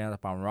Dawson are going to end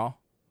up on Raw.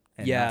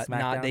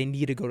 They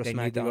need to go to SmackDown. They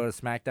need to go to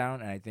SmackDown,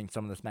 and I think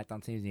some of the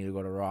SmackDown teams need to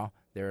go to Raw.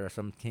 There are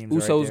some teams.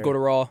 Usos go to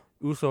Raw.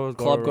 Usos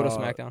Club go to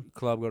SmackDown.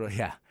 Club go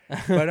to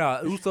but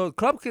Usos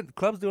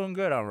Club's doing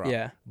good on Raw.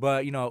 Yeah.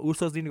 But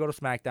Usos need to go to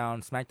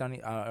SmackDown.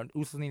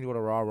 Usos need to go to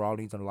Raw. Raw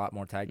needs a lot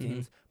more tag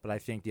teams. But I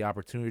think the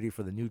opportunity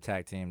for the new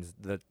tag teams,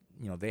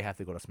 they have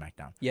to go to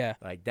SmackDown. Yeah.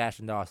 Like Dash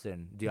and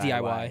Dawson,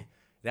 DIY.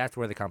 That's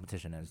where the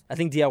competition is. I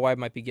think DIY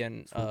might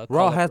begin.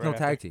 Raw has no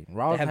tag team.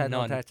 Raw has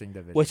no tag team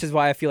division. Which is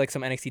why I feel like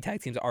some NXT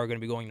tag teams are going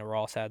to be going to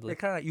Raw, sadly.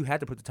 Kind of you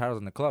had to put the titles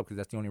in the club because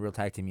that's the only real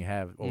tag team you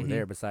have over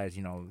there besides,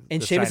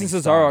 And Sheamus and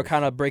Cesaro are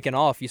kind of breaking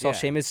off. You saw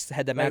Sheamus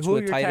had that match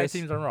with Titus. Who are your tag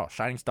teams on Raw?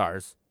 Shining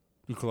Stars,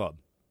 the club,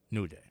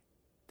 New Day.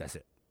 That's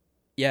it.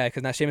 Yeah,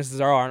 because now Sheamus and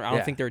Cesaro, I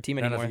don't think they're a team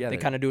anymore. They're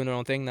kind of doing their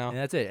own thing now. And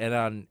that's it.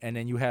 And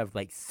then you have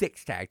like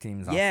 6 tag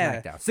teams on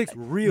SmackDown. 6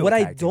 real What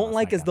tag I don't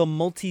like is the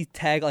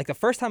multi-tag. Like the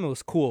first time it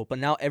was cool, but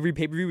now every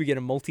pay-per-view we get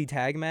a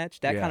multi-tag match.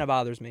 That kind of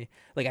bothers me.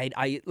 Like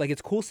I like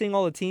it's cool seeing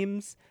all the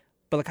teams,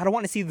 but like I don't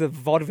want to see the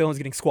vaudevillains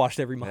getting squashed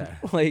every month.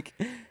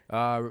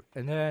 Yeah.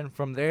 And then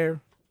from there,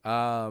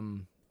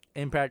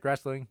 Impact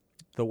Wrestling.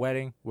 The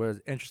wedding was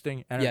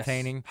interesting,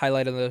 entertaining. Yes.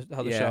 Highlight of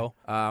the show.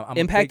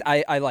 Impact,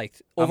 I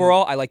liked.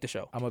 Overall, I liked the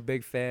show. I'm a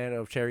big fan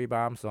of Cherry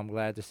Bomb, so I'm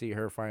glad to see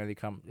her finally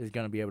is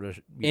going to be able to.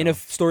 In a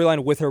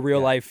storyline with her real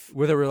life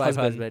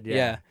husband.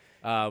 Yeah.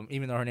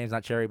 Even though her name's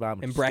not Cherry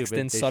Bomb. And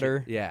Braxton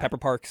Sutter. Pepper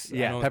Parks.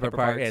 Yeah, Pepper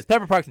Parks. Yeah, it's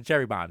Pepper Parks and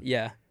Cherry Bomb.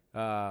 Yeah.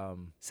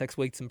 Sex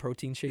weights and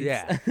protein shakes.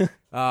 Yeah.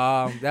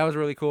 That was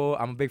really cool.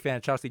 I'm a big fan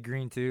of Chelsea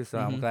Green too, so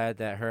I'm glad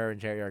that her and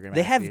Jerry are gonna.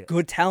 They have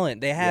good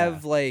talent. They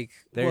have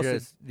They're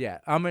just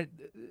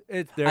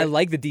I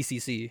like the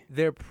DCC.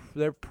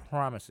 They're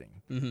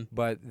promising,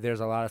 but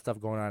there's a lot of stuff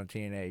going on in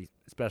TNA,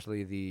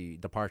 especially the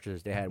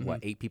Departures. They had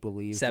 8 people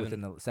leave?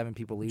 7. 7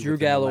 people leave. Drew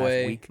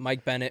Galloway,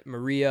 Mike Bennett,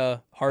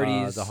 Maria,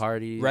 Hardys, the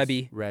Hardys,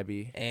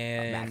 Rebby,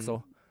 and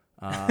Maxwell.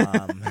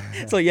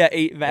 So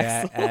 8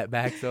 Maxwell. Yeah, at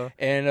Maxwell.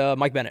 And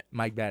Mike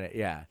Bennett.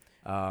 Yeah.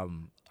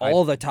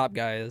 All the top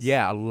guys.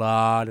 Yeah, a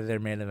lot of their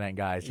main event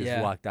guys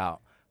just walked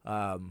out,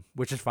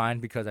 which is fine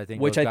because I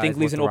think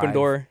leaves an open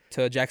door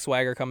to Jack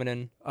Swagger coming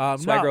in.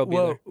 Swagger will be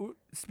there.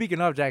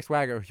 Speaking of Jack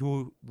Swagger,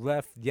 who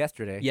left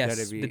yesterday.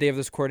 Yes, the day of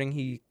this recording,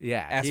 he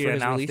asked for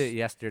his announced release. it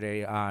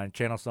yesterday on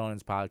Channel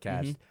Sonen's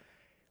podcast.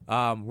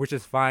 Which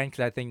is fine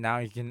because I think now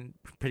he can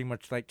pretty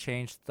much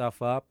change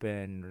stuff up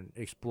and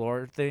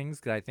explore things.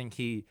 Because I think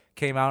he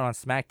came out on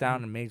SmackDown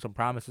and made some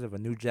promises of a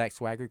new Jack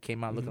Swagger.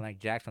 Came out looking like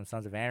Jax from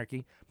Sons of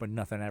Anarchy, but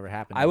nothing ever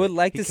happened. I would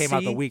like to see. He came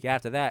out the week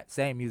after that,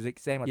 same music,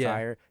 same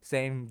attire,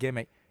 same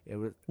gimmick. It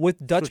was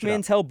with Dutch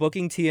Mantel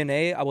booking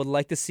TNA. I would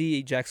like to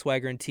see Jack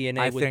Swagger in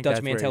TNA with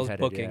Dutch Mantel's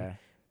booking. Yeah.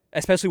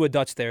 Especially with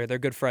Dutch there. They're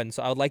good friends.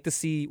 So I would like to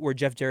see where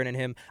Jeff Jarrett and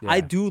him. Yeah. I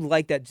do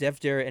like that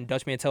Jeff Jarrett and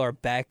Dutch Mantel are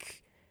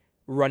back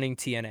running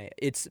TNA.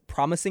 It's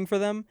promising for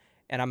them,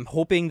 and I'm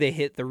hoping they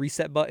hit the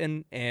reset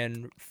button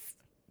and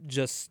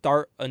just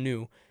start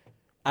anew.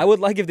 I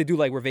would like if they do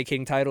we're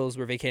vacating titles,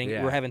 we're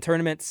having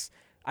tournaments.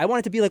 I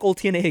want it to be like old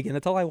TNA again.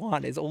 That's all I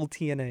want is old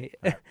TNA.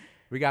 Right.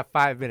 We got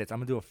 5 minutes. I'm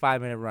gonna do a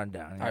 5-minute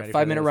rundown. All right,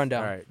 5-minute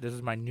rundown. All right, this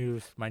is my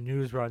news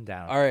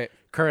rundown. All right.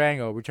 Kurt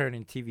Angle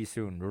returning TV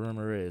soon. The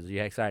rumor is. Are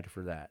you excited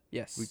for that?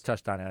 Yes. We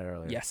touched on that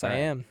earlier. Yes, I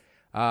am.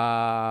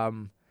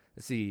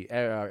 Let's see.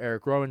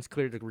 Eric Rowan's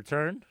cleared to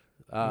return.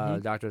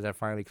 Doctors have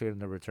finally cleared him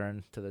to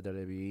return to the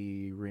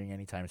WWE ring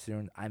anytime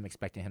soon. I'm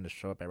expecting him to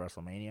show up at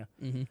WrestleMania,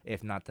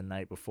 if not the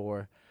night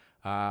before.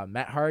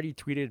 Matt Hardy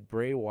tweeted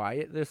Bray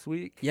Wyatt this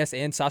week. Yes,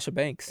 and Sasha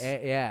Banks.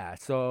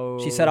 So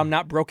she said, "I'm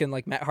not broken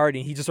like Matt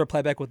Hardy." He just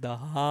replied back with the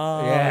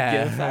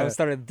gif. I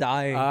started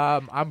dying.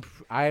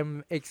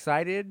 I'm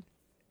excited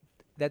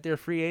that they're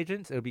free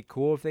agents. It'll be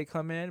cool if they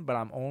come in, but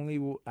I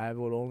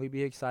would only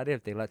be excited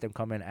if they let them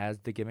come in as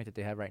the gimmick that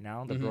they have right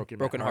now, the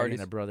broken Hardy and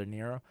their brother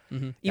Nero.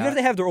 Even if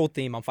they have their old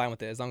theme, I'm fine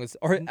with it. As long as,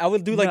 or I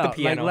would do the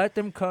piano. Let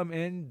them come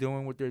in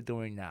doing what they're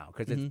doing now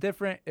because it's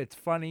different. It's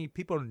funny.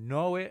 People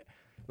know it.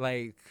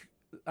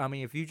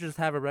 If you just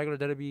have a regular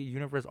WWE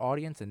Universe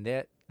audience and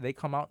they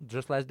come out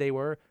just as they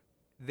were,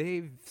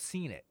 they've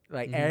seen it.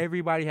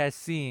 Everybody has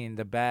seen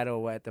the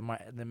battle at the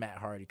Matt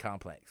Hardy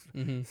complex.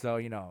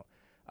 So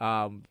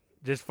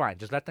just fine.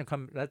 Just let them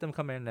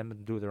come in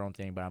and do their own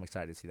thing. But I'm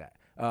excited to see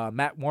that.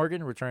 Matt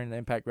Morgan returning to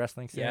Impact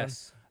Wrestling soon.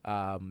 Yes.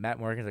 Matt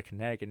Morgan's a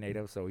Connecticut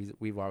native, so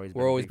we're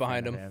always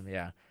behind him.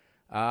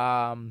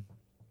 Yeah.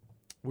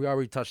 We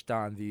already touched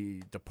on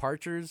the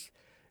Departures.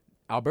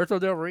 Alberto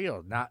Del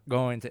Rio not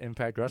going to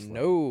Impact Wrestling.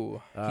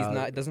 No, he's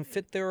not. It doesn't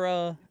fit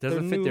their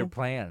their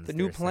plans. The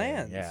new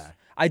plans. Yeah.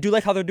 I do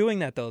like how they're doing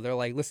that though. They're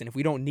like, listen, if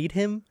we don't need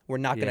him, we're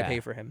not going to pay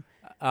for him.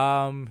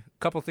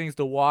 Couple things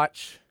to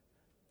watch.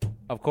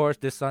 Of course,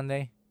 this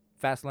Sunday,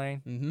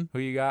 Fastlane. Who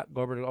you got?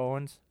 Goldberg or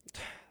Owens?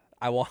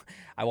 I want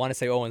to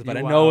say Owens, but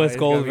I know it's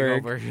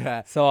Goldberg.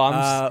 Yeah. So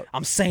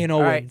I'm saying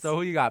Owens. All right. So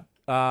who you got?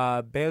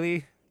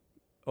 Bayley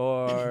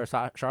or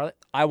Charlotte?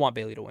 I want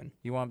Bayley to win.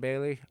 You want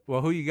Bayley? Well,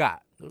 who you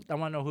got? I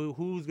want to know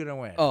who's gonna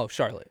win. Oh,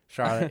 Charlotte.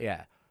 Charlotte,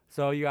 yeah.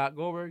 So you got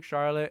Goldberg,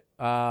 Charlotte.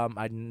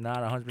 I'm not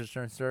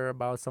 100% sure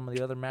about some of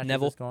the other matches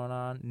that's going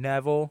on.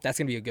 Neville. That's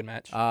gonna be a good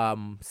match.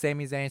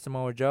 Sami Zayn,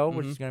 Samoa Joe,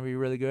 which is gonna be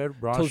really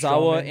good. Braun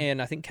Tozawa Strowman, and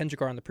I think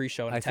Kendrick are on the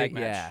pre-show in a tag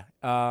match.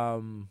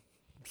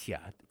 Yeah.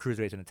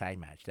 Cruiserweights in a tag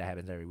match. That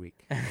happens every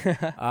week.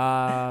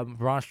 Braun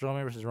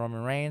Strowman versus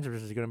Roman Reigns,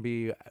 which is going to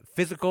be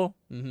physical.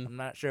 I'm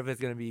not sure if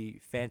it's going to be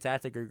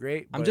fantastic or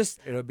great, but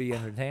it'll be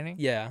entertaining.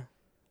 Yeah.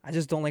 I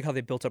just don't like how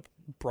they built up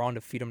Braun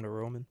to feed him to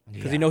Roman.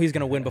 Because you know he's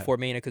going to win before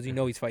Mania because you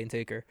know he's fighting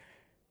Taker.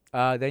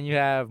 Then you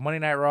have Monday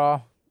Night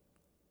Raw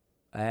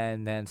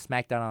and then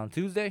SmackDown on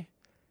Tuesday,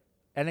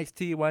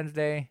 NXT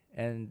Wednesday,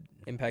 and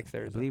Impact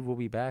Thursday. I believe we'll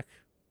be back.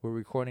 We're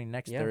recording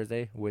next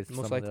Thursday with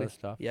most some likely. of the other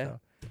stuff. Yeah.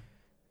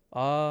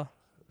 So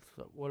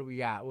what do we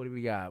got?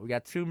 We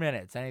got 2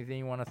 minutes. Anything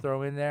you want to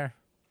throw in there?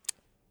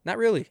 Not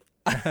really.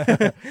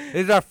 This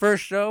is our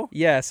first show.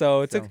 Yeah,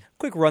 so it's a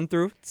quick run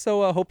through.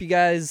 So I hope you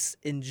guys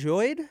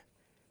enjoyed.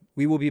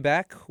 We will be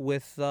back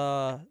with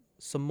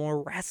some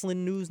more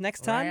wrestling news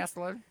next time.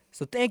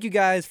 So thank you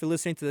guys for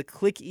listening to the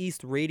Kliq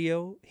East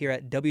Radio here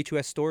at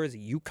W2S Stores,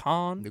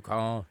 Yukon.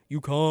 Yukon.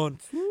 Yukon.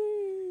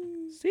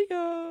 See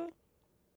ya.